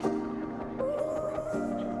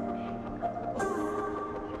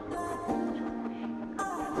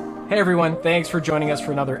Hey everyone, thanks for joining us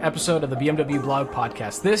for another episode of the BMW Blog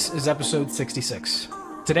Podcast. This is episode 66.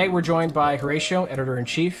 Today we're joined by Horatio,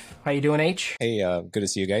 editor-in-chief. How you doing, H? Hey, good to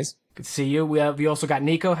see you guys. Good to see you. We also got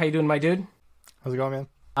Nico. How you doing, my dude? How's it going,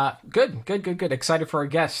 man? Good. Excited for our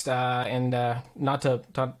guest, and not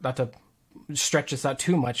to stretch this out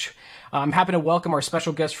too much. I'm happy to welcome our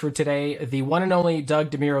special guest for today, the one and only Doug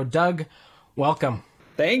DeMuro. Doug, welcome.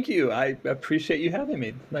 Thank you. I appreciate you having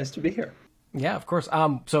me. Nice to be here. Yeah, of course.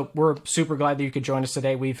 So we're super glad that you could join us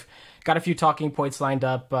today. We've got a few talking points lined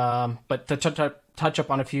up, but to touch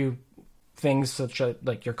up on a few things such as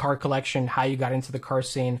like your car collection, how you got into the car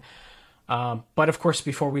scene. But of course,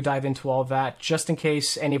 before we dive into all of that, just in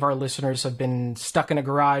case any of our listeners have been stuck in a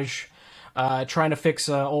garage trying to fix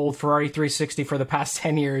an old Ferrari 360 for the past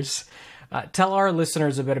 10 years, tell our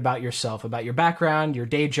listeners a bit about yourself, about your background, your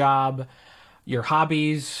day job, your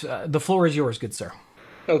hobbies. The floor is yours, good sir.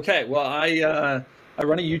 Okay, well, I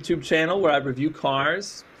run a YouTube channel where I review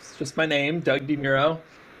cars. It's just my name, Doug DeMuro,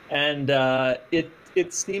 and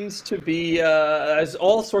it seems to be as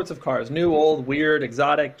all sorts of cars, new, old, weird,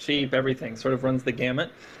 exotic, cheap, everything sort of runs the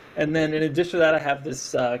gamut. And then in addition to that, I have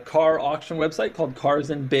this car auction website called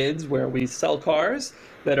Cars and Bids, where we sell cars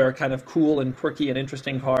that are kind of cool and quirky and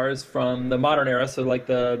interesting cars from the modern era, so like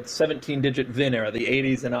the 17-digit VIN era, the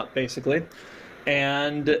 80s and up, basically.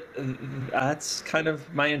 And that's kind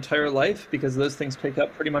of my entire life, because those things take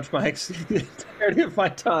up pretty much the entirety of my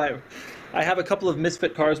time. I have a couple of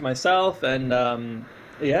misfit cars myself, and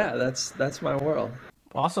yeah, that's my world.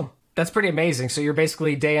 Awesome. That's pretty amazing. So you're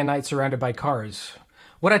basically day and night surrounded by cars.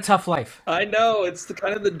 What a tough life. I know, it's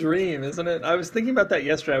kind of the dream, isn't it? I was thinking about that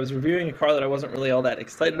yesterday. I was reviewing a car that I wasn't really all that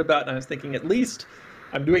excited about, and I was thinking, at least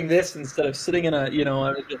I'm doing this instead of sitting in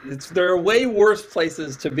there are way worse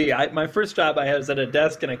places to be. My first job I was at a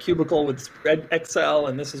desk in a cubicle with Excel,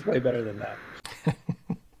 and this is way better than that.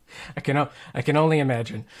 I can only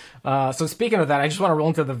imagine. So speaking of that, I just want to roll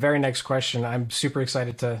into the very next question. I'm super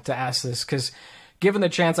excited to ask this, because given the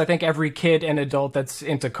chance, I think every kid and adult that's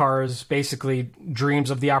into cars basically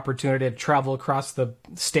dreams of the opportunity to travel across the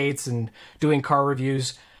states and doing car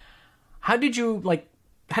reviews. How did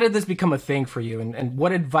this become a thing for you? And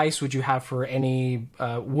what advice would you have for any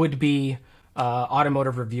would-be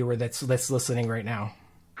automotive reviewer that's listening right now?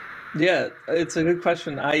 Yeah, it's a good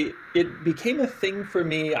question. It became a thing for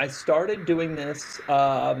me. I started doing this.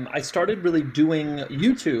 I started really doing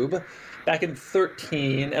YouTube back in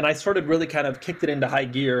 2013, and I started really kind of kicked it into high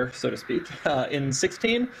gear, so to speak, in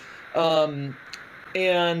 2016.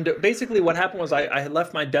 And basically what happened was I had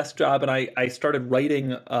left my desk job, and I started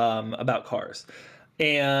writing about cars.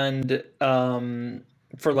 And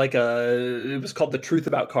for it was called The Truth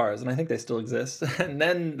About Cars, and I think they still exist. And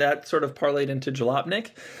then that sort of parlayed into Jalopnik,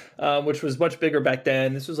 which was much bigger back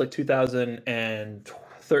then. This was like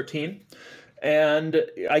 2013. And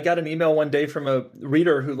I got an email one day from a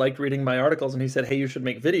reader who liked reading my articles, and he said, hey, you should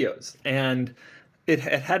make videos. And it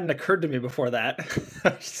hadn't occurred to me before that.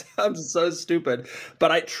 It sounds so stupid,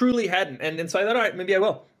 but I truly hadn't. And so I thought, all right, maybe I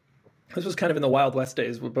will. This was kind of in the Wild West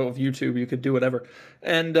days, but with YouTube, you could do whatever.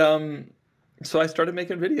 And so I started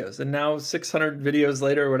making videos, and now 600 videos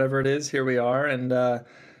later, or whatever it is, here we are. And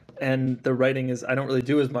the writing is, I don't really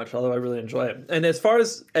do as much, although I really enjoy it. And as far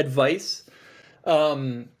as advice,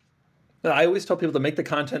 I always tell people to make the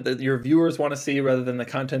content that your viewers want to see rather than the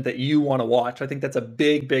content that you want to watch. I think that's a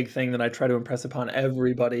big, big thing that I try to impress upon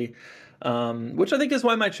everybody. Which I think is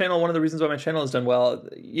why one of the reasons why my channel has done well.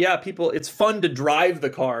 Yeah, it's fun to drive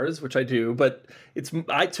the cars, which I do, but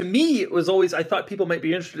to me, it was always, I thought people might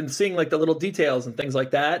be interested in seeing like the little details and things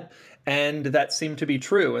like that. And that seemed to be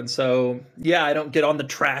true. And so, yeah, I don't get on the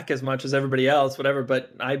track as much as everybody else, whatever,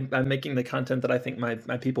 but I'm making the content that I think my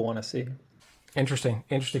people want to see. Interesting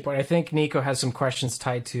point. I think Nico has some questions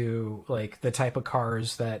tied to like the type of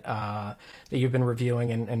cars that you've been reviewing,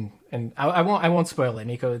 and I won't spoil it,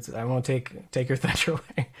 Nico. I won't take your thunder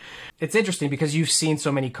away. It's interesting because you've seen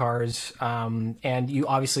so many cars, and you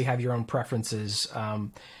obviously have your own preferences.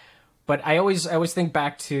 But I always think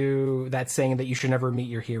back to that saying that you should never meet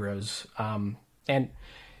your heroes, and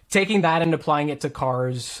taking that and applying it to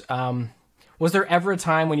cars. Was there ever a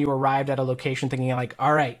time when you arrived at a location thinking like,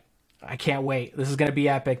 all right, I can't wait, this is going to be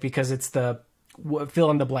epic because it's the fill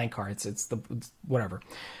in the blank car, it's whatever,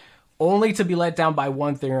 only to be let down by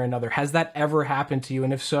one thing or another? Has that ever happened to you?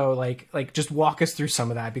 And if so, like just walk us through some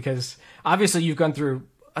of that, because obviously you've gone through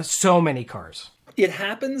so many cars. It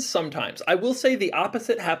happens sometimes. I will say the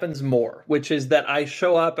opposite happens more, which is that I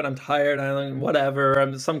show up and I'm tired, I'm like, whatever,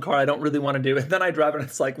 I'm some car I don't really want to do, and then I drive and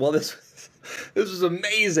it's like, well, this was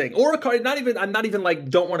amazing. Or a car, I'm not even like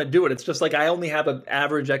don't want to do it. It's just like I only have an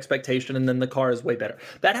average expectation, and then the car is way better.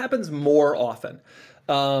 That happens more often.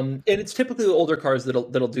 And it's typically the older cars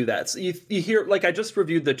that'll do that. So you hear, like, I just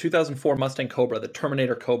reviewed the 2004 Mustang Cobra, the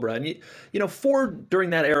Terminator Cobra, and you know, Ford during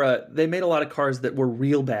that era, they made a lot of cars that were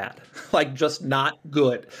real bad, like just not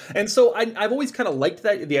good. And so I've always kind of liked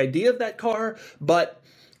the idea of that car, but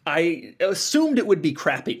I assumed it would be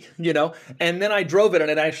crappy, you know, and then I drove it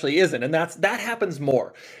and it actually isn't, and that happens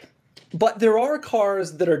more. But there are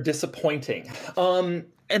cars that are disappointing.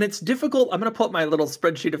 And it's difficult. I'm going to pull up my little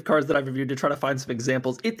spreadsheet of cars that I've reviewed to try to find some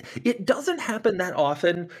examples. It doesn't happen that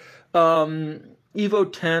often.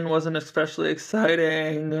 Evo 10 wasn't especially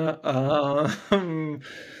exciting. E34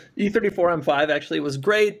 M5 actually was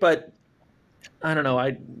great, but I don't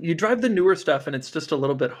know. You drive the newer stuff and it's just a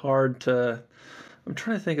little bit hard to. I'm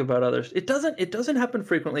trying to think about others. It doesn't happen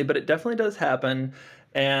frequently, but it definitely does happen,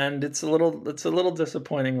 and it's a little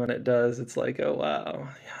disappointing when it does. It's like, oh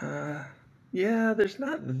wow. Yeah, there's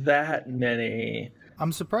not that many.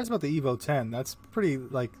 I'm surprised about the Evo 10. That's pretty,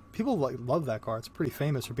 like, people love that car. It's pretty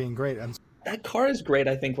famous for being great. That car is great,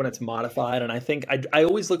 I think, when it's modified, and I think I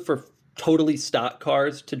always look for totally stock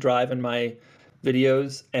cars to drive in my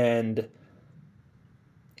videos, and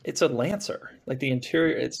it's a Lancer. Like the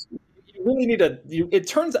interior, you really need it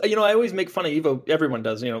turns, you know, I always make fun of Evo, everyone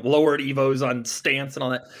does, you know, lowered Evos on stance and all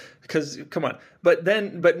that, because come on. But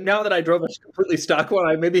now that I drove a completely stock one,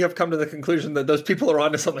 I maybe have come to the conclusion that those people are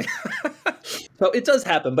onto something. So it does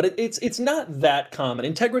happen, but it's not that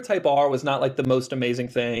common. Integra Type R was not like the most amazing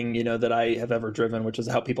thing, you know, that I have ever driven, which is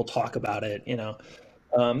how people talk about it, you know.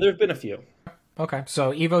 There have been a few. Okay,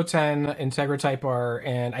 so Evo 10, Integra Type R,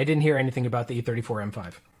 and I didn't hear anything about the E34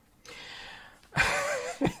 M5.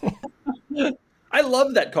 I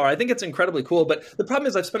love that car. I think it's incredibly cool. But the problem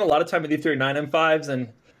is I've spent a lot of time with E39 M5s, and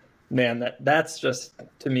man, that's just,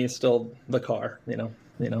 to me, still the car, you know.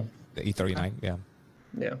 The E39, yeah.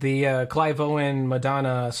 Yeah. The Clive Owen,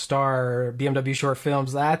 Madonna, Star, BMW short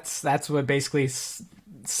films, that's what basically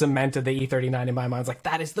cemented the E39 in my mind. It's like,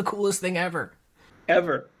 that is the coolest thing ever.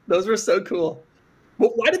 Ever. Those were so cool.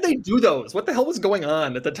 Well, why did they do those? What the hell was going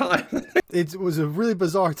on at the time? It was a really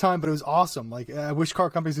bizarre time, but it was awesome. Like, I wish car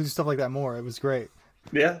companies would do stuff like that more. It was great.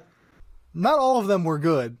 Yeah. Not all of them were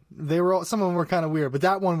good. Some of them were kind of weird, but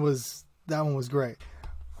that one was great.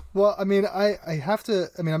 Well, I mean,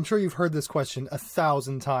 I'm sure you've heard this question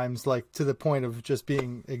 1,000 times, like to the point of just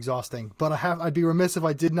being exhausting. But I'd be remiss if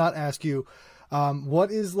I did not ask you, what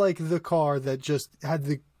is like the car that just had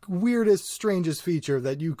the weirdest, strangest feature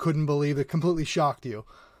that you couldn't believe, that completely shocked you?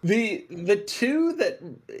 The two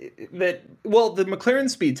well, the McLaren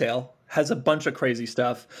Speedtail has a bunch of crazy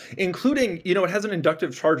stuff, including, you know, it has an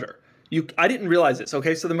inductive charger. I didn't realize this.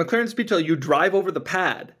 Okay, so the McLaren Speedtail, you drive over the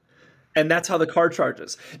pad, and that's how the car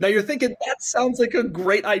charges. Now you're thinking, that sounds like a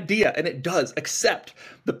great idea, and it does, except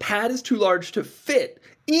the pad is too large to fit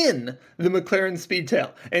in the McLaren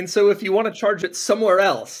Speedtail. And so if you want to charge it somewhere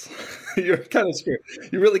else, you're kind of screwed.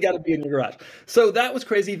 You really got to be in your garage. So that was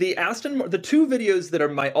crazy. The two videos that are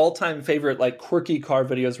my all-time favorite, like, quirky car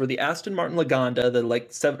videos were the Aston Martin Lagonda, the like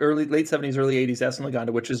late 70s, early 80s Aston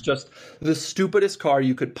Lagonda, which is just the stupidest car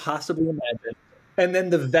you could possibly imagine. And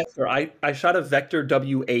then the Vector. I shot a Vector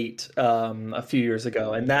W8 a few years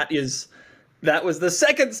ago, and that was the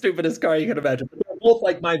second stupidest car you could imagine. But they're both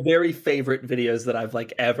like my very favorite videos that I've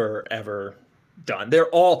like ever done. They're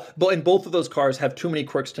all, and both of those cars have too many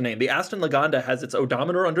quirks to name. The Aston Lagonda has its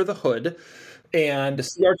odometer under the hood, and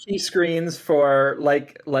CRT screens for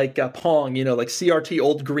like Pong, you know, like CRT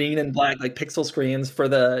old green and black, like pixel screens for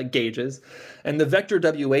the gauges. And the Vector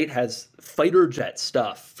W8 has fighter jet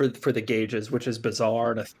stuff for the gauges, which is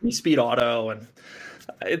bizarre, and a 3-speed auto. And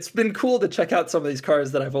it's been cool to check out some of these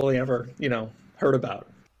cars that I've only ever, you know, heard about.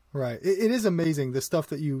 Right. It is amazing, the stuff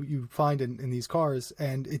that you find in these cars,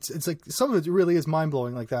 and it's like some of it really is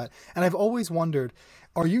mind-blowing like that. And I've always wondered,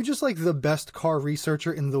 are you just like the best car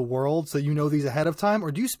researcher in the world, so you know these ahead of time,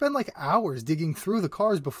 or do you spend like hours digging through the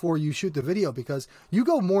cars before you shoot the video, because you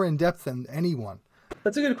go more in depth than anyone?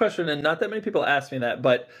 That's a good question, and not that many people ask me that,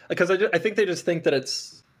 but because I think they just think that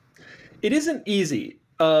it isn't easy.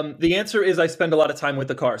 The answer is I spend a lot of time with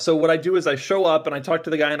the car. So what I do is I show up and I talk to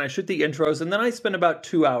the guy and I shoot the intros, and then I spend about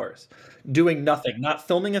 2 hours doing nothing, not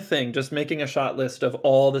filming a thing, just making a shot list of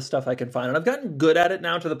all the stuff I can find. And I've gotten good at it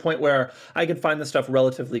now to the point where I can find the stuff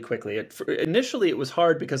relatively quickly. Initially, it was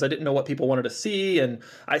hard because I didn't know what people wanted to see, and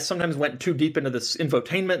I sometimes went too deep into this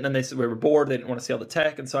infotainment, and then they said we were bored, they didn't want to see all the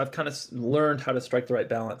tech, and so I've kind of learned how to strike the right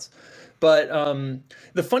balance. But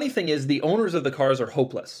the funny thing is the owners of the cars are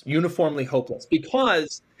hopeless, uniformly hopeless,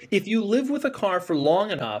 because if you live with a car for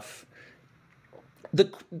long enough,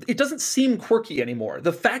 it doesn't seem quirky anymore.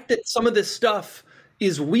 The fact that some of this stuff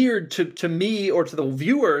is weird to me or to the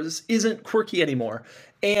viewers isn't quirky anymore.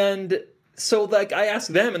 And so like I ask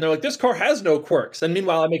them and they're like, this car has no quirks. And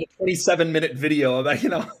meanwhile, I make a 27-minute video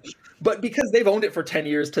about, but because they've owned it for 10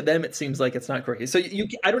 years, to them, it seems like it's not quirky. So you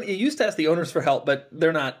used to ask the owners for help, but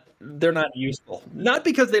they're not useful. Not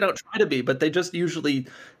because they don't try to be, but they just usually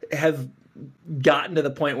have gotten to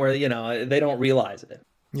the point where, they don't realize it.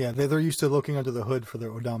 Yeah, they're used to looking under the hood for their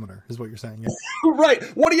odometer, is what you're saying. Yeah. Right.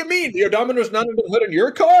 What do you mean? The odometer's not under the hood in your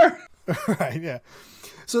car? Right, yeah.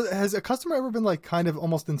 So has a customer ever been like kind of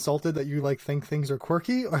almost insulted that you like think things are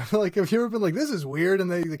quirky? Or like have you ever been like, this is weird, and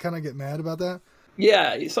they kind of get mad about that?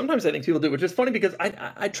 Yeah, sometimes I think people do, which is funny because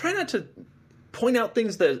I try not to point out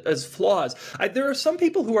things as flaws. There are some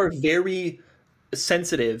people who are very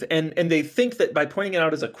sensitive and they think that by pointing it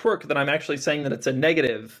out as a quirk that I'm actually saying that it's a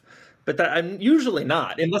negative. But that I'm usually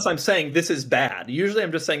not, unless I'm saying this is bad. Usually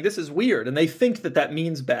I'm just saying this is weird, and they think that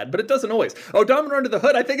means bad, but it doesn't always. Odometer under the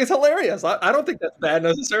hood, I think is hilarious. I don't think that's bad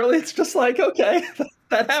necessarily. It's just like, okay,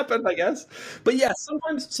 that happened, I guess. But yeah,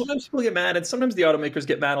 sometimes people get mad, and sometimes the automakers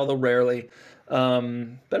get mad, although rarely.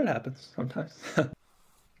 But it happens sometimes.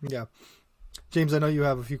 Yeah. James, I know you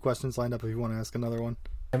have a few questions lined up if you want to ask another one.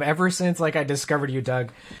 Ever since I discovered you,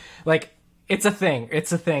 Doug, it's a thing.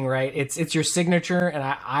 It's a thing, right? It's your signature, and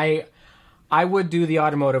I would do the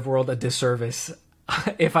automotive world a disservice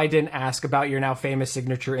if I didn't ask about your now famous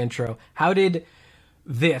signature intro. How did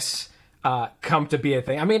this come to be a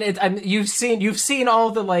thing? I mean, you've seen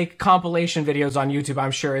all the compilation videos on YouTube.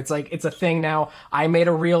 I'm sure it's a thing now. I made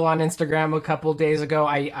a reel on Instagram a couple days ago.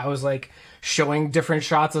 I was showing different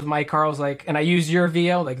shots of my car. I was and I used your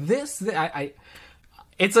VO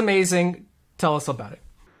it's amazing. Tell us about it.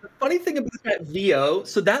 Funny thing about that VO,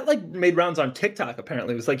 so that made rounds on TikTok.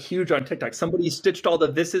 Apparently, it was huge on TikTok. Somebody stitched all the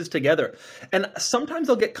 "thises" together, and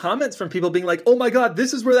sometimes I'll get comments from people being like, "Oh my god,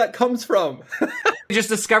 this is where that comes from." I just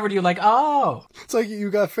discovered you. Oh, it's like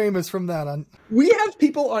you got famous from that. We have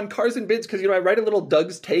people on Cars and Bids because I write a little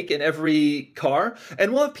Doug's take in every car,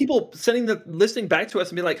 and we'll have people listening back to us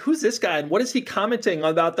and be like, "Who's this guy? And what is he commenting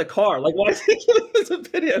about the car? Why is he giving his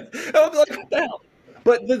opinion?" And I'll be like, "What the hell?"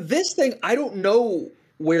 But this thing, I don't know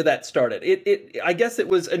where that started. I guess it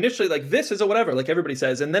was initially this is a whatever, everybody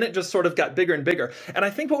says, and then it just sort of got bigger and bigger. And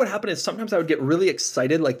I think what would happen is sometimes I would get really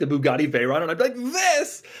excited, like the Bugatti Veyron, and I'd be like,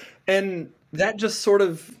 this! And that just sort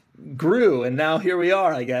of grew, and now here we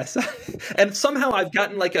are, I guess. And somehow I've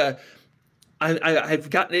gotten I've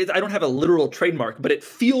gotten, I don't have a literal trademark, but it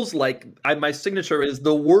feels like my signature is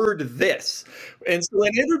the word "this." And so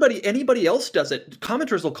when anybody else does it,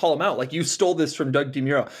 commenters will call them out, you stole this from Doug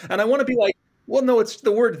DeMuro. And I want to be like, well, no, it's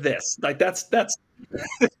the word "this." That's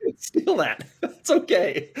steal that. It's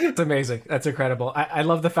okay. It's amazing. That's incredible. I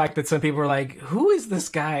love the fact that some people are like, who is this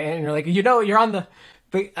guy? And you're like, you're on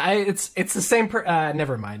it's the same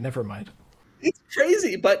never mind. It's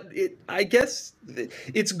crazy, but I guess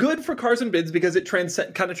it's good for Cars and Bids because it kind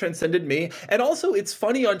of transcended me. And also, it's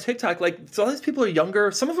funny on TikTok. So all these people are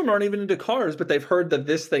younger. Some of them aren't even into cars, but they've heard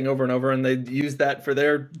this thing over and over, and they use that for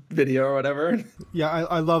their video or whatever. Yeah,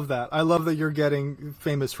 I love that. I love that you're getting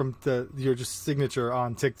famous from your just signature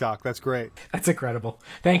on TikTok. That's great. That's incredible.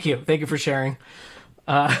 Thank you for sharing.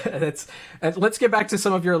 Let's get back to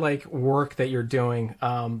some of your work that you're doing.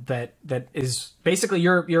 That is basically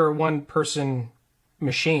you're a one person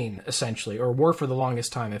machine essentially, or were for the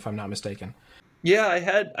longest time, if I'm not mistaken.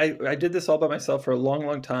 Yeah, I did this all by myself for a long,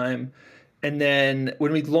 long time. And then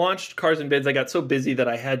when we launched Cars and Bids, I got so busy that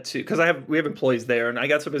I had to, because we have employees there, and I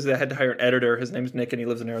got so busy that I had to hire an editor. His name's Nick, and he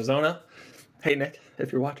lives in Arizona. Hey, Nick,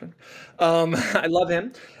 if you're watching. I love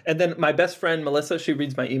him. And then my best friend, Melissa, she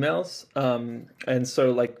reads my emails. And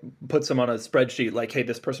so puts them on a spreadsheet, hey,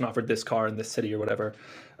 this person offered this car in this city or whatever.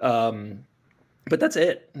 But that's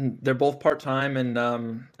it. They're both part-time, and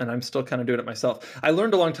I'm still kind of doing it myself. I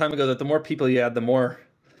learned a long time ago that the more people you add, the more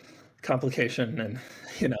complication and,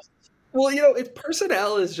 Well,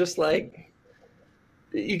 personnel is just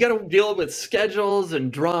you got to deal with schedules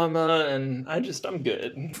and drama, and I'm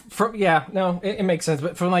good. It makes sense.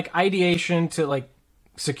 But from ideation to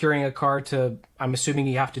securing a car to, I'm assuming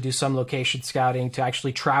you have to do some location scouting, to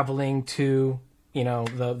actually traveling to, you know,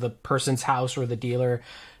 the person's house or the dealer,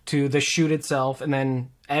 to the shoot itself, and then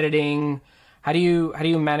editing. How do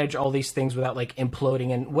you manage all these things without like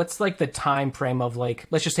imploding? And what's like the time frame of, like,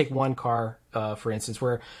 let's just take one car, for instance,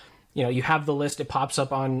 where, you know, you have the list, it pops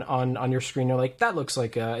up on your screen, you're like, that looks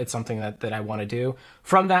like it's something that I want to do.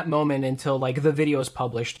 From that moment until like the video is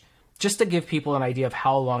published, just to give people an idea of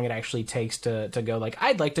how long it actually takes to go, like,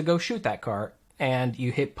 I'd like to go shoot that car, and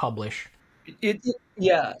you hit publish.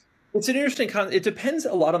 Yeah, it's an interesting it depends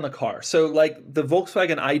a lot on the car. So like the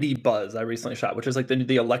Volkswagen ID Buzz I recently shot, which is like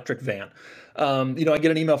the electric van. You know, I get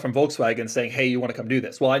an email from Volkswagen saying, hey, you want to come do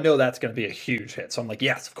this? Well, I know that's going to be a huge hit. So I'm like,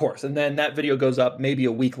 yes, of course. And then that video goes up maybe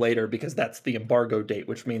a week later, because that's the embargo date,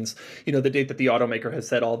 which means, you know, the date that the automaker has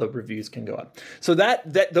said all the reviews can go up. So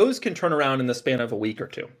that those can turn around in the span of a week or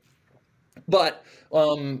two. But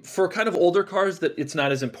for kind of older cars that it's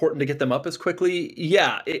not as important to get them up as quickly,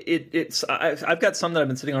 yeah, I've got some that I've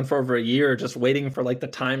been sitting on for over a year, just waiting for like the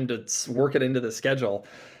time to work it into the schedule,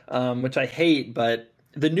 which I hate. But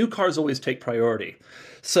the new cars always take priority.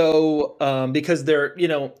 So because they're, you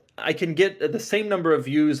know, I can get the same number of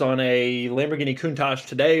views on a Lamborghini Countach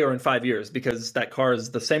today or in 5 years, because that car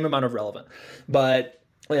is the same amount of relevant. But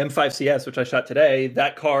M5 CS, which I shot today,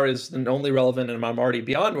 that car is only relevant, and I'm already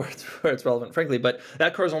beyond where it's relevant, frankly. But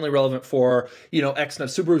that car is only relevant for, you know,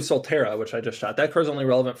 Subaru Solterra, which I just shot. That car is only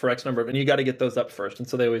relevant for X number of, and you got to get those up first, and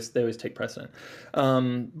so they always take precedent.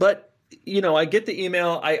 But you know, I get the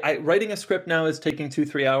email. I writing a script now is taking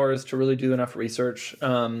 2-3 hours to really do enough research.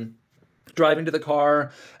 Driving to the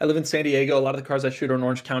car. I live in San Diego. A lot of the cars I shoot are in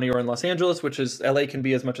Orange County or in Los Angeles, which is, LA can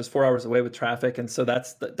be as much as 4 hours away with traffic. And so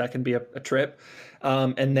that can be a trip.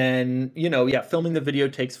 And then, you know, yeah, filming the video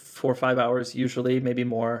takes 4 or 5 hours usually, maybe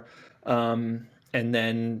more. And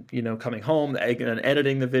then, you know, coming home and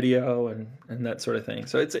editing the video and that sort of thing.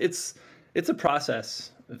 So it's a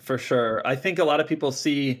process for sure. I think a lot of people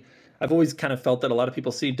I've always kind of felt that a lot of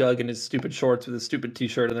people see Doug in his stupid shorts with his stupid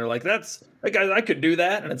t-shirt, and they're like, guys, I could do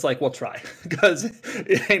that. And it's like, well, try, because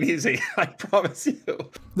it ain't easy. I promise you.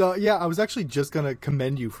 No, yeah, I was actually just going to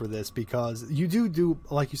commend you for this, because you do,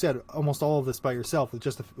 like you said, almost all of this by yourself with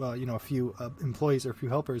just a few employees or a few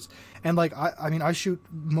helpers. And like, I mean, I shoot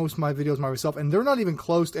most of my videos myself, and they're not even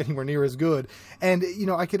close to anywhere near as good. And, you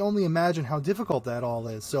know, I can only imagine how difficult that all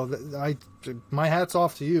is. So my hat's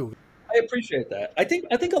off to you. I appreciate that. I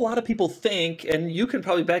think a lot of people think, and you can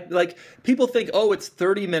probably people think, oh, it's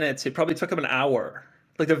 30 minutes. It probably took them an hour.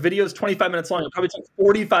 Like the video is 25 minutes long. It probably took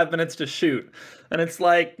 45 minutes to shoot. And it's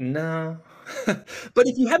like, no. But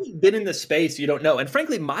if you haven't been in the space, you don't know. And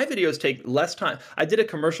frankly, my videos take less time. I did a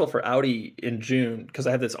commercial for Audi in June because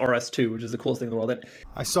I have this RS2, which is the coolest thing in the world. And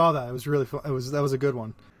I saw that. It was really fun. That was a good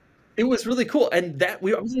one. It was really cool. And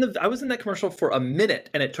I was in that commercial for a minute,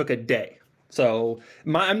 and it took a day. So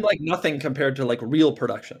I'm like nothing compared to like real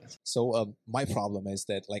productions. So my problem is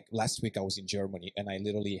that like last week I was in Germany, and I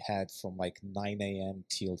literally had from like 9 a.m.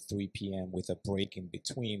 till 3 p.m. with a break in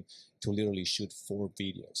between to literally shoot 4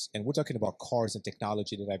 videos. And we're talking about cars and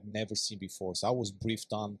technology that I've never seen before. So I was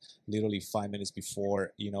briefed on literally 5 minutes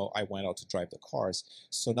before, you know, I went out to drive the cars.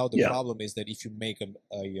 So now the problem is that if you make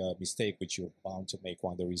a mistake, which you're bound to make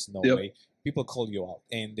one, there is no way, people call you out.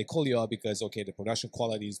 And they call you out because, okay, the production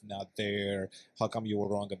quality is not there. How come you were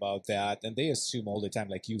wrong about that? And they assume all the time,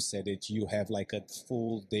 like you said, that you have like a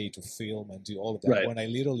full day to film and do all of that. Right. When I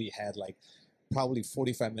literally had like probably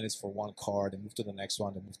 45 minutes for one car, then move to the next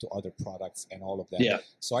one, then move to other products and all of that. Yeah.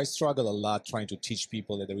 So I struggle a lot trying to teach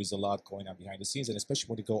people that there is a lot going on behind the scenes. And especially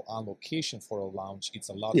when you go on location for a launch, it's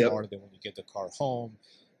a lot harder than when you get the car home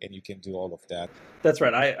and you can do all of that. That's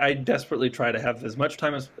right. I desperately try to have as much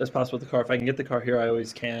time as possible with the car. If I can get the car here, I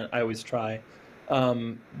always can. I always try.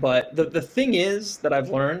 But the thing is that I've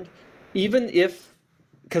learned, even if,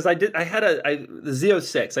 because I had the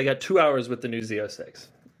Z06, I got 2 hours with the new Z06.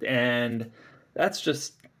 And that's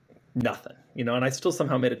just nothing, you know, and I still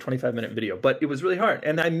somehow made a 25-minute video, but it was really hard.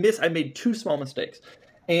 And I made 2 small mistakes.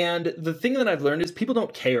 And the thing that I've learned is people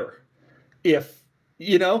don't care if,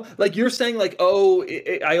 you know, like you're saying like, oh,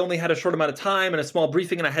 I only had a short amount of time and a small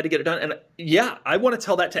briefing and I had to get it done. And yeah, I want to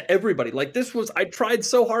tell that to everybody. Like I tried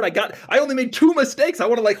so hard. I only made 2 mistakes. I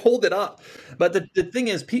want to like hold it up. But the thing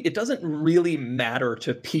is, it doesn't really matter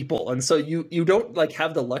to people. And so you don't like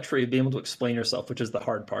have the luxury of being able to explain yourself, which is the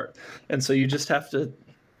hard part. And so you just have to,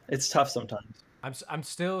 it's tough sometimes. I'm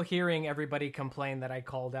still hearing everybody complain that I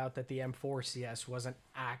called out that the M4 CS wasn't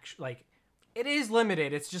actually like, it is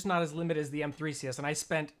limited. It's just not as limited as the M3 CS. And I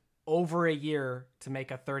spent over a year to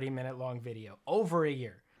make a 30-minute long video. Over a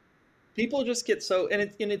year. People just get so, and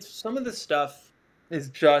it's some of the stuff, is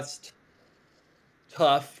just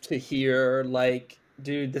tough to hear. Like,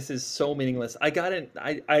 dude, this is so meaningless. I got it.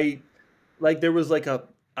 I like there was like a.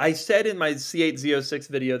 I said in my C8 Z06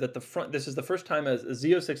 video that the front. This is the first time a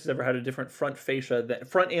Z06 has ever had a different front fascia,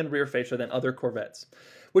 front and rear fascia than other Corvettes,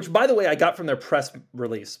 which, by the way, I got from their press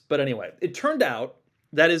release. But anyway, it turned out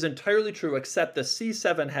that is entirely true, except the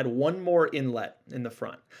C7 had one more inlet in the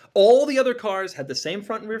front. All the other cars had the same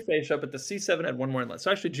front and rear fascia, but the C7 had one more inlet.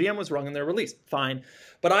 So actually, GM was wrong in their release. Fine.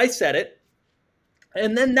 But I said it.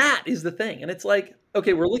 And then that is the thing. And it's like,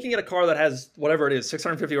 okay, we're looking at a car that has whatever it is,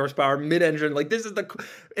 650 horsepower, mid-engine. Like this is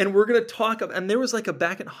and we're going to talk, and there was like a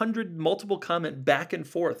 100 multiple comment back and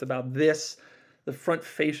forth about this, the front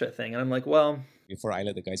fascia thing. And I'm like, well. Before I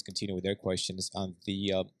let the guys continue with their questions on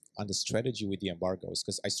the strategy with the embargoes,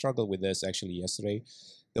 because I struggled with this actually yesterday.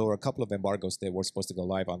 There were a couple of embargoes that were supposed to go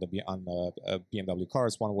live on the BMW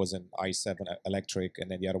cars. One was an i7 electric, and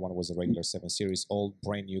then the other one was a regular 7 Series. All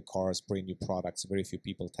brand new cars, brand new products. Very few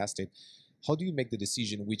people tested. How do you make the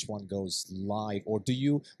decision which one goes live, or do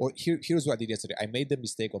you? Or here's what I did yesterday. I made the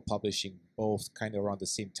mistake of publishing both kind of around the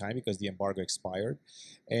same time because the embargo expired,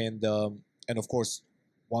 and of course,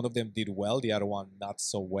 one of them did well, the other one not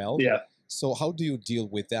so well. Yeah. So how do you deal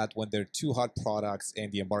with that when they're two hot products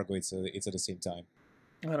and the embargo it's at the same time?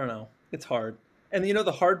 I don't know. It's hard. And you know,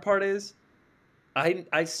 the hard part is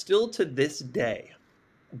I still to this day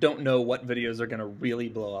don't know what videos are going to really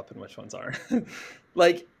blow up and which ones aren't.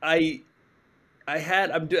 Like I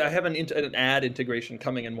have an ad integration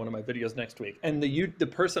coming in one of my videos next week. And the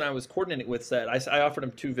person I was coordinating with said, I offered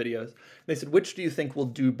him 2 videos. They said, which do you think will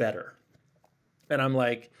do better? And I'm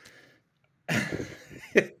like,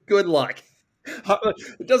 good luck.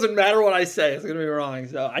 It doesn't matter what I say; it's going to be wrong.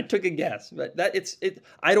 So I took a guess, but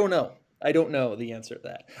I don't know. I don't know the answer to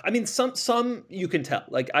that. I mean, some you can tell.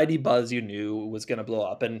 Like ID Buzz, you knew was going to blow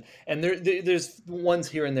up, and there's ones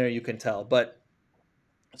here and there you can tell, but.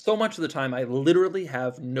 So much of the time, I literally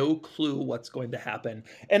have no clue what's going to happen,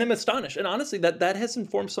 and I'm astonished. And honestly, that has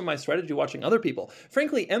informed some of my strategy watching other people.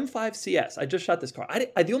 Frankly, M5 CS, I just shot this car.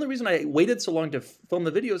 The only reason I waited so long to film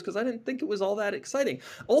the video is because I didn't think it was all that exciting.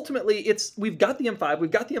 Ultimately, we've got the M5, we've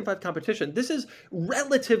got the M5 competition. This is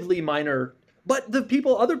relatively minor, but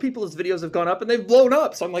other people's videos have gone up and they've blown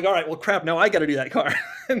up. So I'm like, all right, well, crap, now I got to do that car.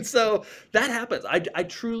 And so that happens. I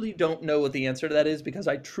truly don't know what the answer to that is because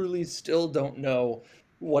I truly still don't know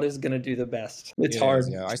what is going to do the best. It's hard.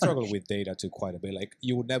 Yeah, I struggle with data too quite a bit. Like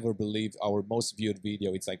you would never believe our most viewed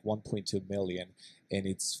video. It's like 1.2 million, and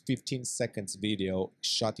it's 15 seconds video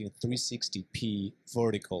shot in 360p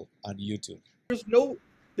vertical on YouTube.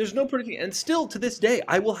 There's no predicting, and still to this day,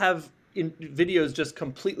 I will have videos just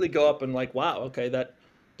completely go up and like, wow, okay, that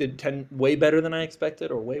did 10 way better than I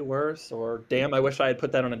expected, or way worse, or damn, I wish I had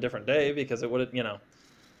put that on a different day because it would have,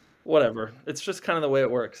 whatever. It's just kind of the way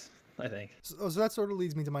it works. I think. So that sort of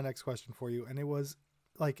leads me to my next question for you. And it was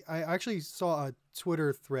like, I actually saw a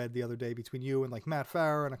Twitter thread the other day between you and like Matt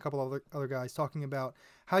Farrer and a couple other guys talking about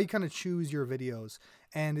how you kind of choose your videos.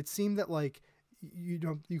 And it seemed that like,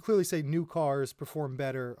 you clearly say new cars perform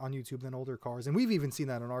better on YouTube than older cars. And we've even seen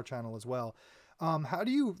that on our channel as well. How do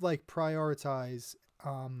you like prioritize,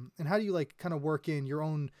 and how do you like kind of work in your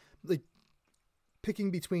own, like picking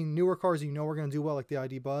between newer cars are going to do well, like the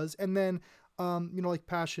ID Buzz, and then like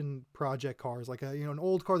passion project cars, like an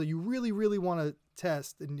old car that you really, really want to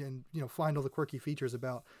test and find all the quirky features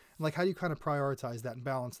about. And like, how do you kind of prioritize that and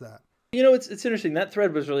balance that? It's interesting. That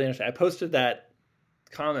thread was really interesting. I posted that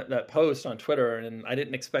post on Twitter, and I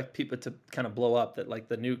didn't expect people to kind of blow up that like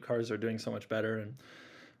the new cars are doing so much better.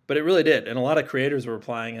 But it really did. And a lot of creators were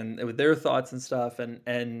replying and with their thoughts and stuff. And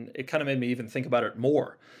it kind of made me even think about it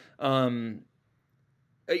more.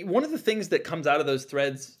 One of the things that comes out of those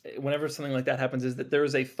threads whenever something like that happens is that there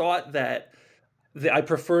is a thought that I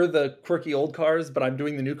prefer the quirky old cars, but I'm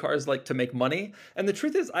doing the new cars like to make money. And the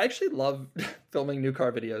truth is I actually love filming new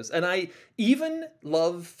car videos. And I even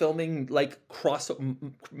love filming like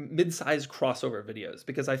mid-sized crossover videos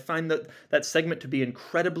because I find that segment to be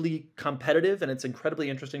incredibly competitive, and it's incredibly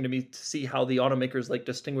interesting to me to see how the automakers like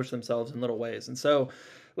distinguish themselves in little ways. And so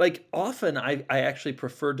like often I actually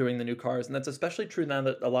prefer doing the new cars, and that's especially true now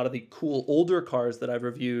that a lot of the cool older cars that I've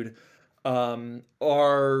reviewed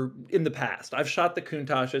are in the past. I've shot the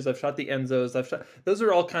Countaches, I've shot the Enzos, those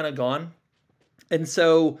are all kind of gone. And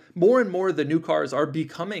so more and more the new cars are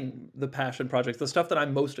becoming the passion projects, the stuff that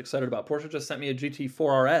I'm most excited about. Porsche just sent me a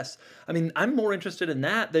GT4 RS. I mean, I'm more interested in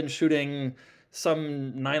that than shooting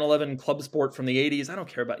some 911 Club Sport from the 80s. I don't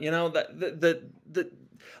care about,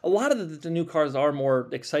 a lot of the new cars are more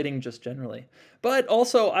exciting just generally. But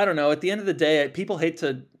also, I don't know, at the end of the day, people hate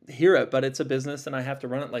to hear it, but it's a business and I have to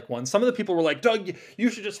run it like one. Some of the people were like, Doug, you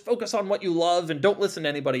should just focus on what you love and don't listen to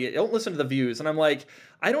anybody. Don't listen to the views. And I'm like,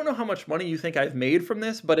 I don't know how much money you think I've made from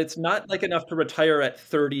this, but it's not like enough to retire at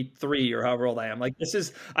 33 or however old I am. Like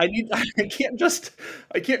I can't just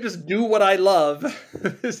do what I love.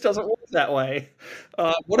 This doesn't work that way.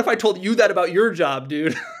 What if I told you that about your job,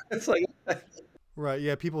 dude? It's like, right.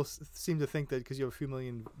 Yeah. People seem to think that because you have a few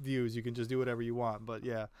million views, you can just do whatever you want. But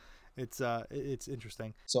yeah, it's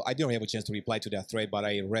interesting. So I didn't have a chance to reply to that thread, but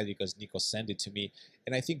I read it because Nico sent it to me.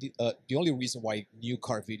 And I think the only reason why new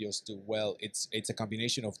car videos do well, it's a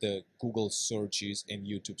combination of the Google searches and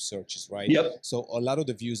YouTube searches, right? Yep. So a lot of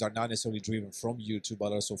the views are not necessarily driven from YouTube,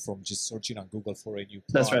 but also from just searching on Google for a new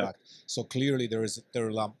product. That's right. So clearly there is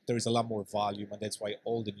a lot more volume, and that's why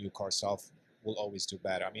all the new car stuff will always do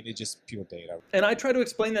better. I mean, it's just pure data. And I try to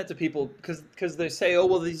explain that to people because they say, oh,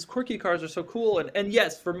 well, these quirky cars are so cool. And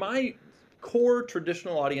yes, for my core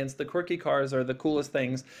traditional audience, the quirky cars are the coolest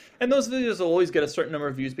things. And those videos will always get a certain number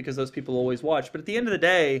of views because those people always watch. But at the end of the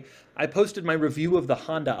day, I posted my review of the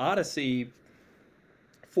Honda Odyssey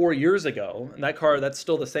 4 years ago. And that car, that's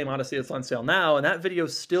still the same Odyssey that's on sale now. And that video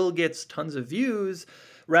still gets tons of views.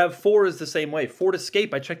 RAV4 is the same way. Ford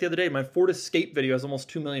Escape, I checked the other day, my Ford Escape video has almost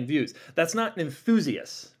 2 million views. That's not an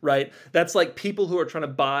enthusiast, right? That's like people who are trying to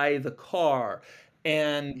buy the car.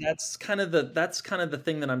 And that's kind of the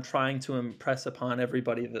thing that I'm trying to impress upon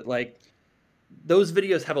everybody, that like those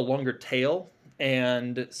videos have a longer tail.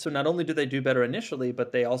 And so not only do they do better initially,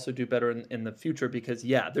 but they also do better in the future because,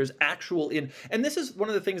 yeah, there's and this is one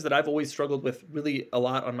of the things that I've always struggled with really a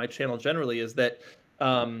lot on my channel generally is that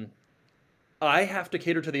I have to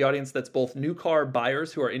cater to the audience that's both new car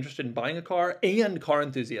buyers who are interested in buying a car and car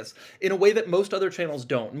enthusiasts in a way that most other channels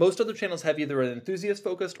don't. Most other channels have either an enthusiast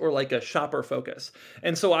focused or like a shopper focus.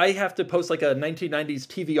 And so I have to post like a 1990s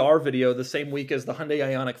TVR video the same week as the Hyundai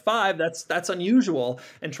Ioniq 5. That's unusual.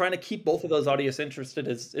 And trying to keep both of those audience interested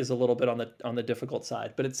is a little bit on the difficult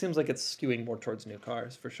side. But it seems like it's skewing more towards new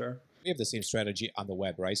cars for sure. We have the same strategy on the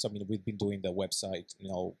web, right? So I mean, we've been doing the website,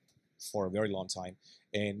 for a very long time.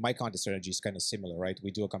 And my content strategy is kind of similar, right? We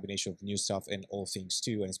do a combination of new stuff and old things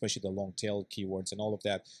too, and especially the long tail keywords and all of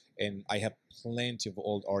that. And I have plenty of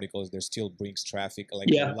old articles. There still brings traffic, a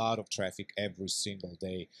lot of traffic every single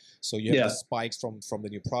day. So you have the spikes from the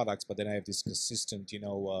new products, but then I have this consistent,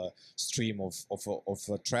 stream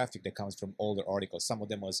of traffic that comes from older articles. Some of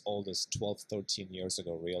them as old as 12, 13 years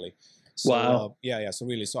ago, really. So, wow.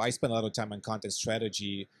 So I spend a lot of time on content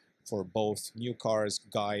strategy for both new cars,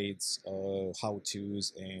 guides,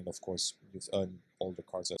 how-tos, and of course older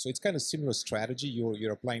cars. So it's kind of similar strategy.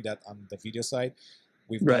 You're applying that on the video side.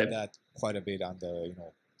 We've done that quite a bit on the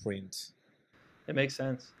print. It makes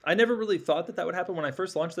sense. I never really thought that would happen when I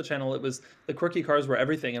first launched the channel. It was the quirky cars were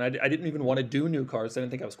everything, and I didn't even want to do new cars. I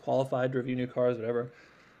didn't think I was qualified to review new cars, whatever.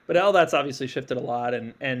 But now that's obviously shifted a lot,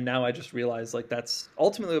 and now I just realize like that's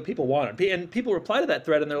ultimately what people want. And people reply to that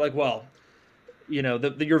thread, and they're like, well,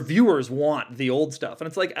 your viewers want the old stuff. And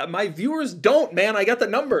it's like, my viewers don't, man. I got the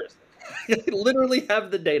numbers. I literally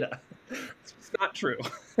have the data. It's not true.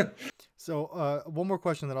 So one more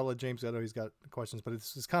question that I'll let James go. I know he's got questions, but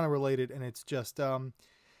it's kind of related. And it's just,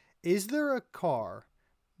 is there a car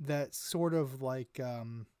that's sort of like a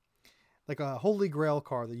holy grail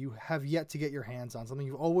car that you have yet to get your hands on, something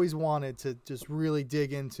you've always wanted to just really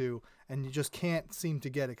dig into and you just can't seem to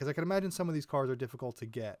get it? Because I can imagine some of these cars are difficult to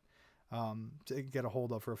get a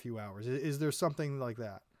hold of for a few hours. Is there something like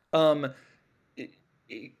that?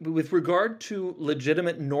 With regard to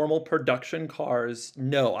legitimate normal production cars,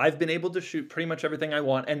 no. I've been able to shoot pretty much everything I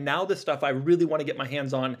want, and now the stuff I really want to get my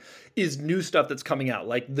hands on is new stuff that's coming out,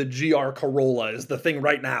 like the GR Corolla is the thing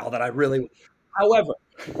right now that I really... However,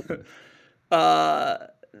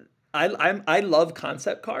 I love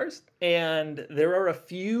concept cars, and there are a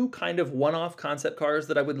few kind of one-off concept cars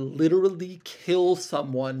that I would literally kill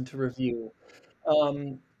someone to review.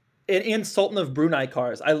 And Sultan of Brunei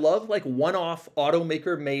cars. I love like one-off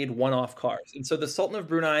automaker-made one-off cars. And so the Sultan of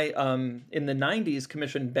Brunei in the 90s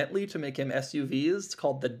commissioned Bentley to make him SUVs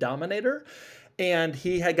called the Dominator. And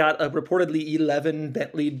he had got reportedly 11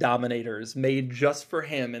 Bentley Dominators made just for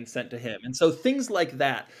him and sent to him. And so things like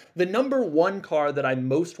that. The number one car that I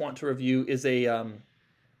most want to review is a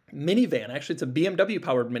minivan. Actually, it's a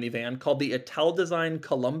BMW-powered minivan called the Italdesign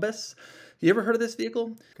Columbus. You ever heard of this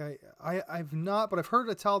vehicle? Okay, I've not, but I've heard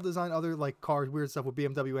Italdesign, other like cars, weird stuff with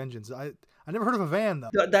BMW engines. I never heard of a van though.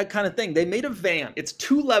 That kind of thing. They made a van. It's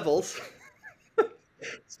 2 levels.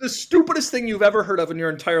 It's the stupidest thing you've ever heard of in your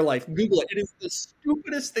entire life. Google it. It is the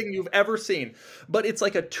stupidest thing you've ever seen. But it's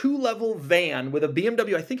like a 2-level van with a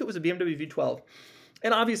BMW. I think it was a BMW V12.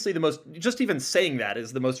 And obviously just even saying that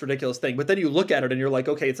is the most ridiculous thing. But then you look at it and you're like,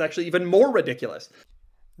 okay, it's actually even more ridiculous.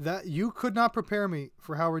 That you could not prepare me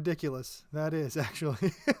for how ridiculous that is,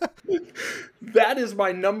 actually. That is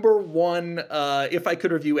my number one, if I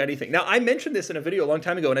could review anything. Now, I mentioned this in a video a long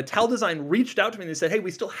time ago, and Ital Design reached out to me and they said, hey, we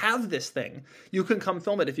still have this thing. You can come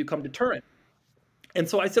film it if you come to Turin. And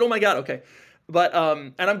so I said, oh my God, okay. But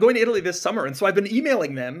and I'm going to Italy this summer, and so I've been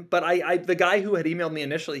emailing them. But the guy who had emailed me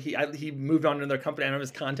initially, he moved on to their company. I don't have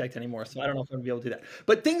his contact anymore, so I don't know if I'm gonna be able to do that.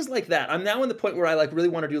 But things like that, I'm now in the point where I like really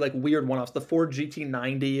want to do like weird one-offs. The Ford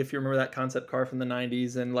GT90, if you remember that concept car from the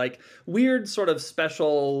 '90s, and like weird sort of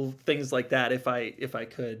special things like that, if I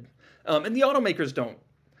could. And the automakers don't.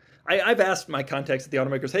 I've asked my contacts at the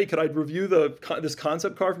automakers, hey, could I review this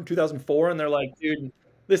concept car from 2004? And they're like, dude,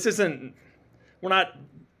 this isn't. We're not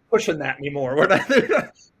pushing that anymore. We're not.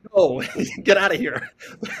 No, get out of here.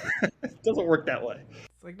 It doesn't work that way.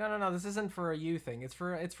 It's like no. This isn't for a you thing. It's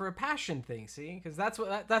for a passion thing. See, because that's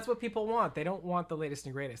what people want. They don't want the latest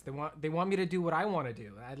and greatest. They want me to do what I want to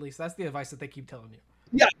do. At least that's the advice that they keep telling you.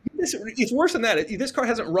 Yeah, it's worse than that. This car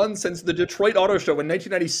hasn't run since the Detroit Auto Show in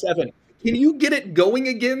 1997. Can you get it going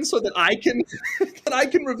again so that I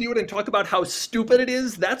can review it and talk about how stupid it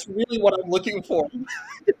is? That's really what I'm looking for.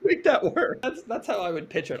 Make that work. That's how I would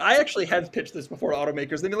pitch it. I actually have pitched this before to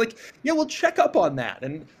automakers. They'd be like, "Yeah, we'll check up on that,"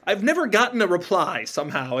 and I've never gotten a reply.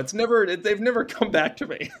 Somehow, they've never come back to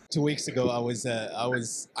me. 2 weeks ago, I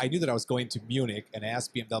knew that I was going to Munich, and I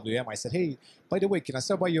asked BMW M. I said, "Hey, by the way, can I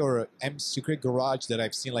stop by your M Secret garage that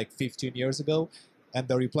I've seen like 15 years ago?" And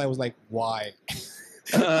the reply was like, "Why?"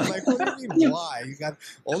 I'm like, what do you mean, why? You got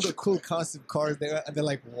all the cool concept cars there, and they're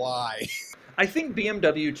like, why? I think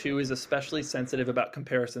BMW too is especially sensitive about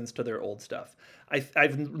comparisons to their old stuff.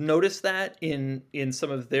 I've noticed that in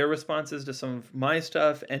some of their responses to some of my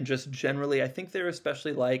stuff, and just generally, I think they're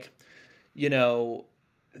especially like,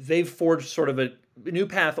 they've forged sort of a new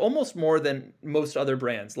path almost more than most other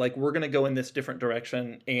brands. Like, we're going to go in this different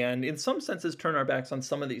direction and in some senses turn our backs on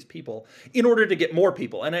some of these people in order to get more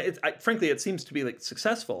people. And frankly, it seems to be like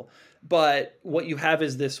successful. But what you have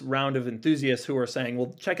is this round of enthusiasts who are saying,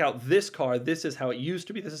 well, check out this car. This is how it used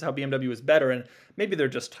to be. This is how BMW is better. And maybe they're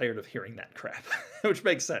just tired of hearing that crap, which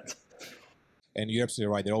makes sense. And you're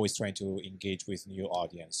absolutely right. They're always trying to engage with new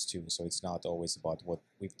audience too. So it's not always about what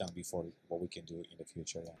we've done before, what we can do in the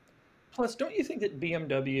future. Yeah. Plus, don't you think that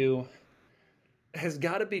BMW has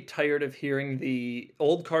got to be tired of hearing the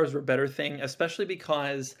old cars were better thing, especially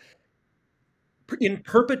because in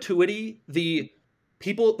perpetuity, the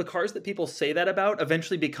cars that people say that about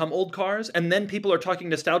eventually become old cars, and then people are talking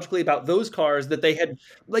nostalgically about those cars that they had,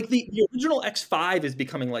 like the original X5 is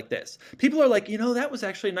becoming like this. People are like, that was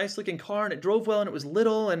actually a nice looking car and it drove well and it was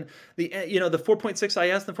little, and the 4.6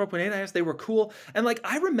 IS and the 4.8 IS, they were cool. And like,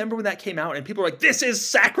 I remember when that came out and people were like, this is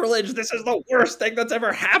sacrilege, this is the worst thing that's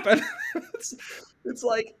ever happened. It's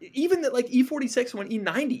like, even that, like E46 when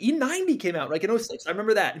E90 came out like in 06. I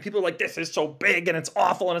remember that, and people are like, this is so big and it's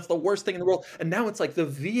awful and it's the worst thing in the world. And now it's like the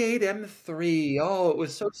V8 M3. Oh, it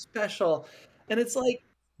was so special. And it's like,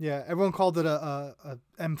 yeah, everyone called it a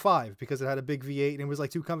M5 because it had a big V8 and it was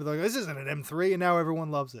like too comfy. Like, this isn't an M3, and now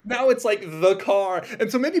everyone loves it. Now it's like the car.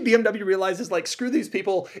 And so maybe BMW realizes, like, screw these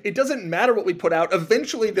people. It doesn't matter what we put out.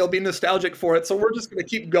 Eventually they'll be nostalgic for it. So we're just going to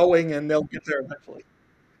keep going and they'll get there eventually.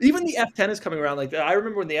 Even the F10 is coming around. Like, I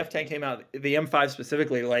remember when the F10 came out, the M5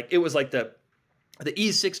 specifically, like, it was like the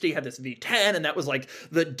E60 had this V10, and that was like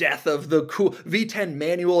the death of the cool V10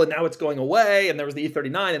 manual, and now it's going away, and there was the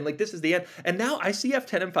E39, and like, this is the end. And now I see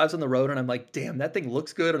F10 M5s on the road, and I'm like, damn, that thing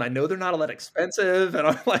looks good, and I know they're not all that expensive, and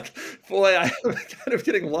I'm like, boy, I'm kind of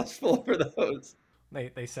getting lustful for those.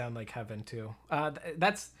 They sound like heaven too.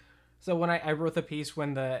 So when I wrote the piece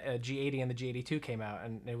when the G80 and the G82 came out,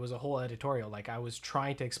 and it was a whole editorial, like, I was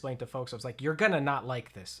trying to explain to folks, I was like, you're going to not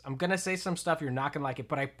like this. I'm going to say some stuff, you're not going to like it,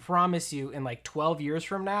 but I promise you in like 12 years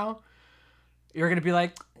from now, you're going to be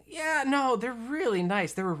like, yeah, no, they're really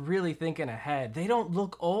nice. They were really thinking ahead. They don't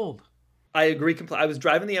look old. I agree completely. I was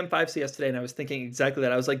driving the M5 CS today, and I was thinking exactly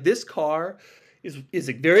that. I was like, this car is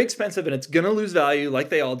very expensive, and it's going to lose value like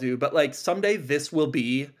they all do, but like someday this will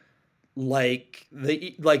be like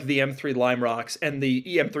the M3 Lime Rocks and the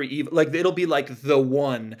EM3 like it'll be like the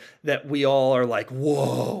one that we all are like,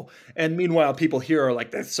 whoa. And meanwhile, people here are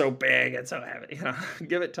like, that's so big and so heavy.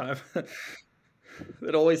 Give it time.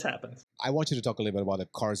 It always happens. I want you to talk a little bit about the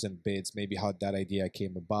cars and bids, maybe how that idea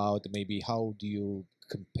came about, maybe how do you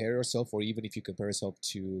compare yourself, or even if you compare yourself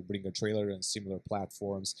to Bring a Trailer and similar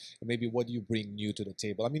platforms, and maybe what do you bring new to the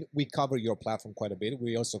table? I mean, we cover your platform quite a bit.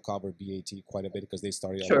 We also cover BAT quite a bit because they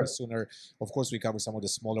started a Sure. little sooner. Of course, we cover some of the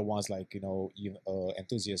smaller ones like,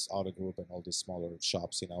 Enthusiast Auto Group and all these smaller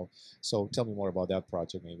shops, So tell me more about that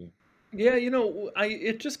project maybe. Yeah,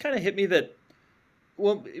 it just kind of hit me that,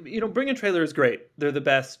 well, Bring a Trailer is great. They're the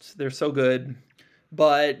best. They're so good,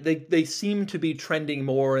 but they seem to be trending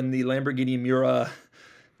more in the Lamborghini Miura,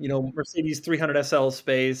 Mercedes 300 SL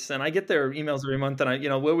space. And I get their emails every month,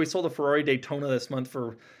 and we sold a Ferrari Daytona this month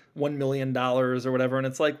for $1 million or whatever, and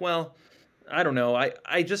it's like, well, I don't know.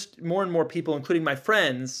 I just, more and more people, including my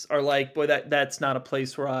friends, are like, boy, that's not a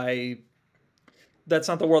place where that's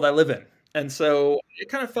not the world I live in. And so it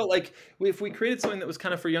kind of felt like if we created something that was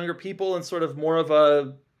kind of for younger people and sort of more of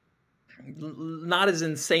a not as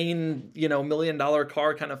insane, $1 million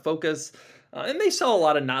car kind of focus. And they sell a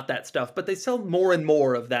lot of not that stuff, but they sell more and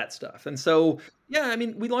more of that stuff. And so, yeah, I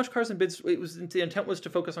mean, we launched Cars and Bids. The intent was to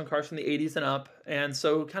focus on cars from the 80s and up, and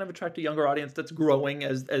so kind of attract a younger audience that's growing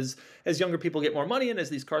as younger people get more money and as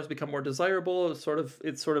these cars become more desirable. It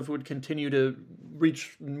sort of would continue to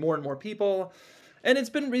reach more and more people. And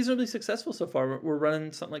it's been reasonably successful so far. We're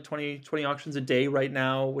running something like 20 auctions a day right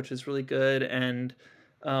now, which is really good. And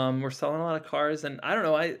we're selling a lot of cars. And I don't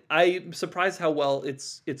know, I'm surprised how well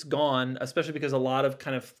it's gone, especially because a lot of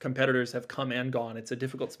kind of competitors have come and gone. It's a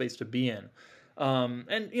difficult space to be in.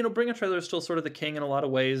 And Bring a Trailer is still sort of the king in a lot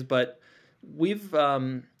of ways, but we've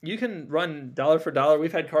you can run dollar for dollar.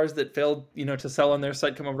 We've had cars that failed, to sell on their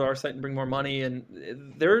site, come over to our site and bring more money, and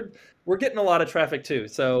we're getting a lot of traffic too.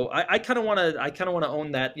 So I kind of want to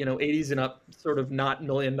own that 80s and up sort of not $1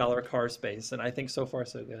 million car space, and I think so far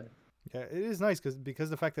so good. Yeah, it is nice because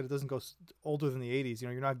the fact that it doesn't go older than the 80s,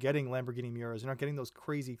 you're not getting Lamborghini Miuras, you're not getting those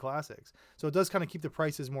crazy classics. So it does kind of keep the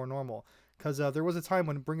prices more normal. Because there was a time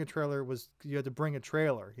when Bring a Trailer you had to bring a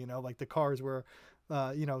trailer, like the cars were,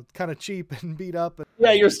 kind of cheap and beat up.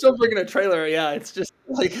 Yeah, you're still bringing a trailer. Yeah, it's just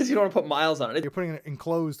like because you don't want to put miles on it. You're putting an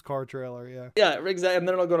enclosed car trailer. Yeah. Yeah, exactly. And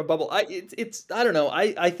then it'll go to bubble. I don't know.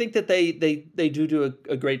 I think that they do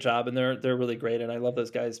a great job, and they're really great, and I love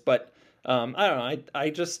those guys. But I don't know. I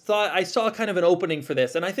just thought I saw kind of an opening for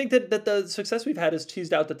this, and I think that the success we've had has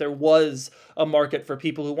teased out that there was a market for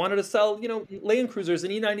people who wanted to sell, Land Cruisers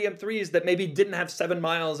and E90 M3s that maybe didn't have 7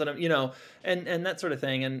 miles and and that sort of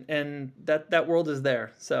thing, and that world is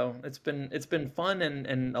there. So it's been fun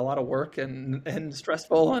and a lot of work and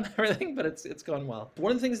stressful and everything, but it's gone well.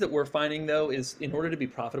 One of the things that we're finding though is in order to be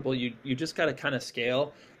profitable, you just got to kind of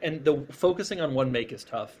scale, and the focusing on one make is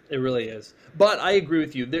tough. It really is. But I agree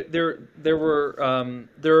with you. There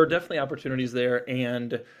are definitely opportunities there,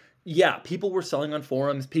 and yeah, people were selling on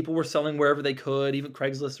forums, people were selling wherever they could, even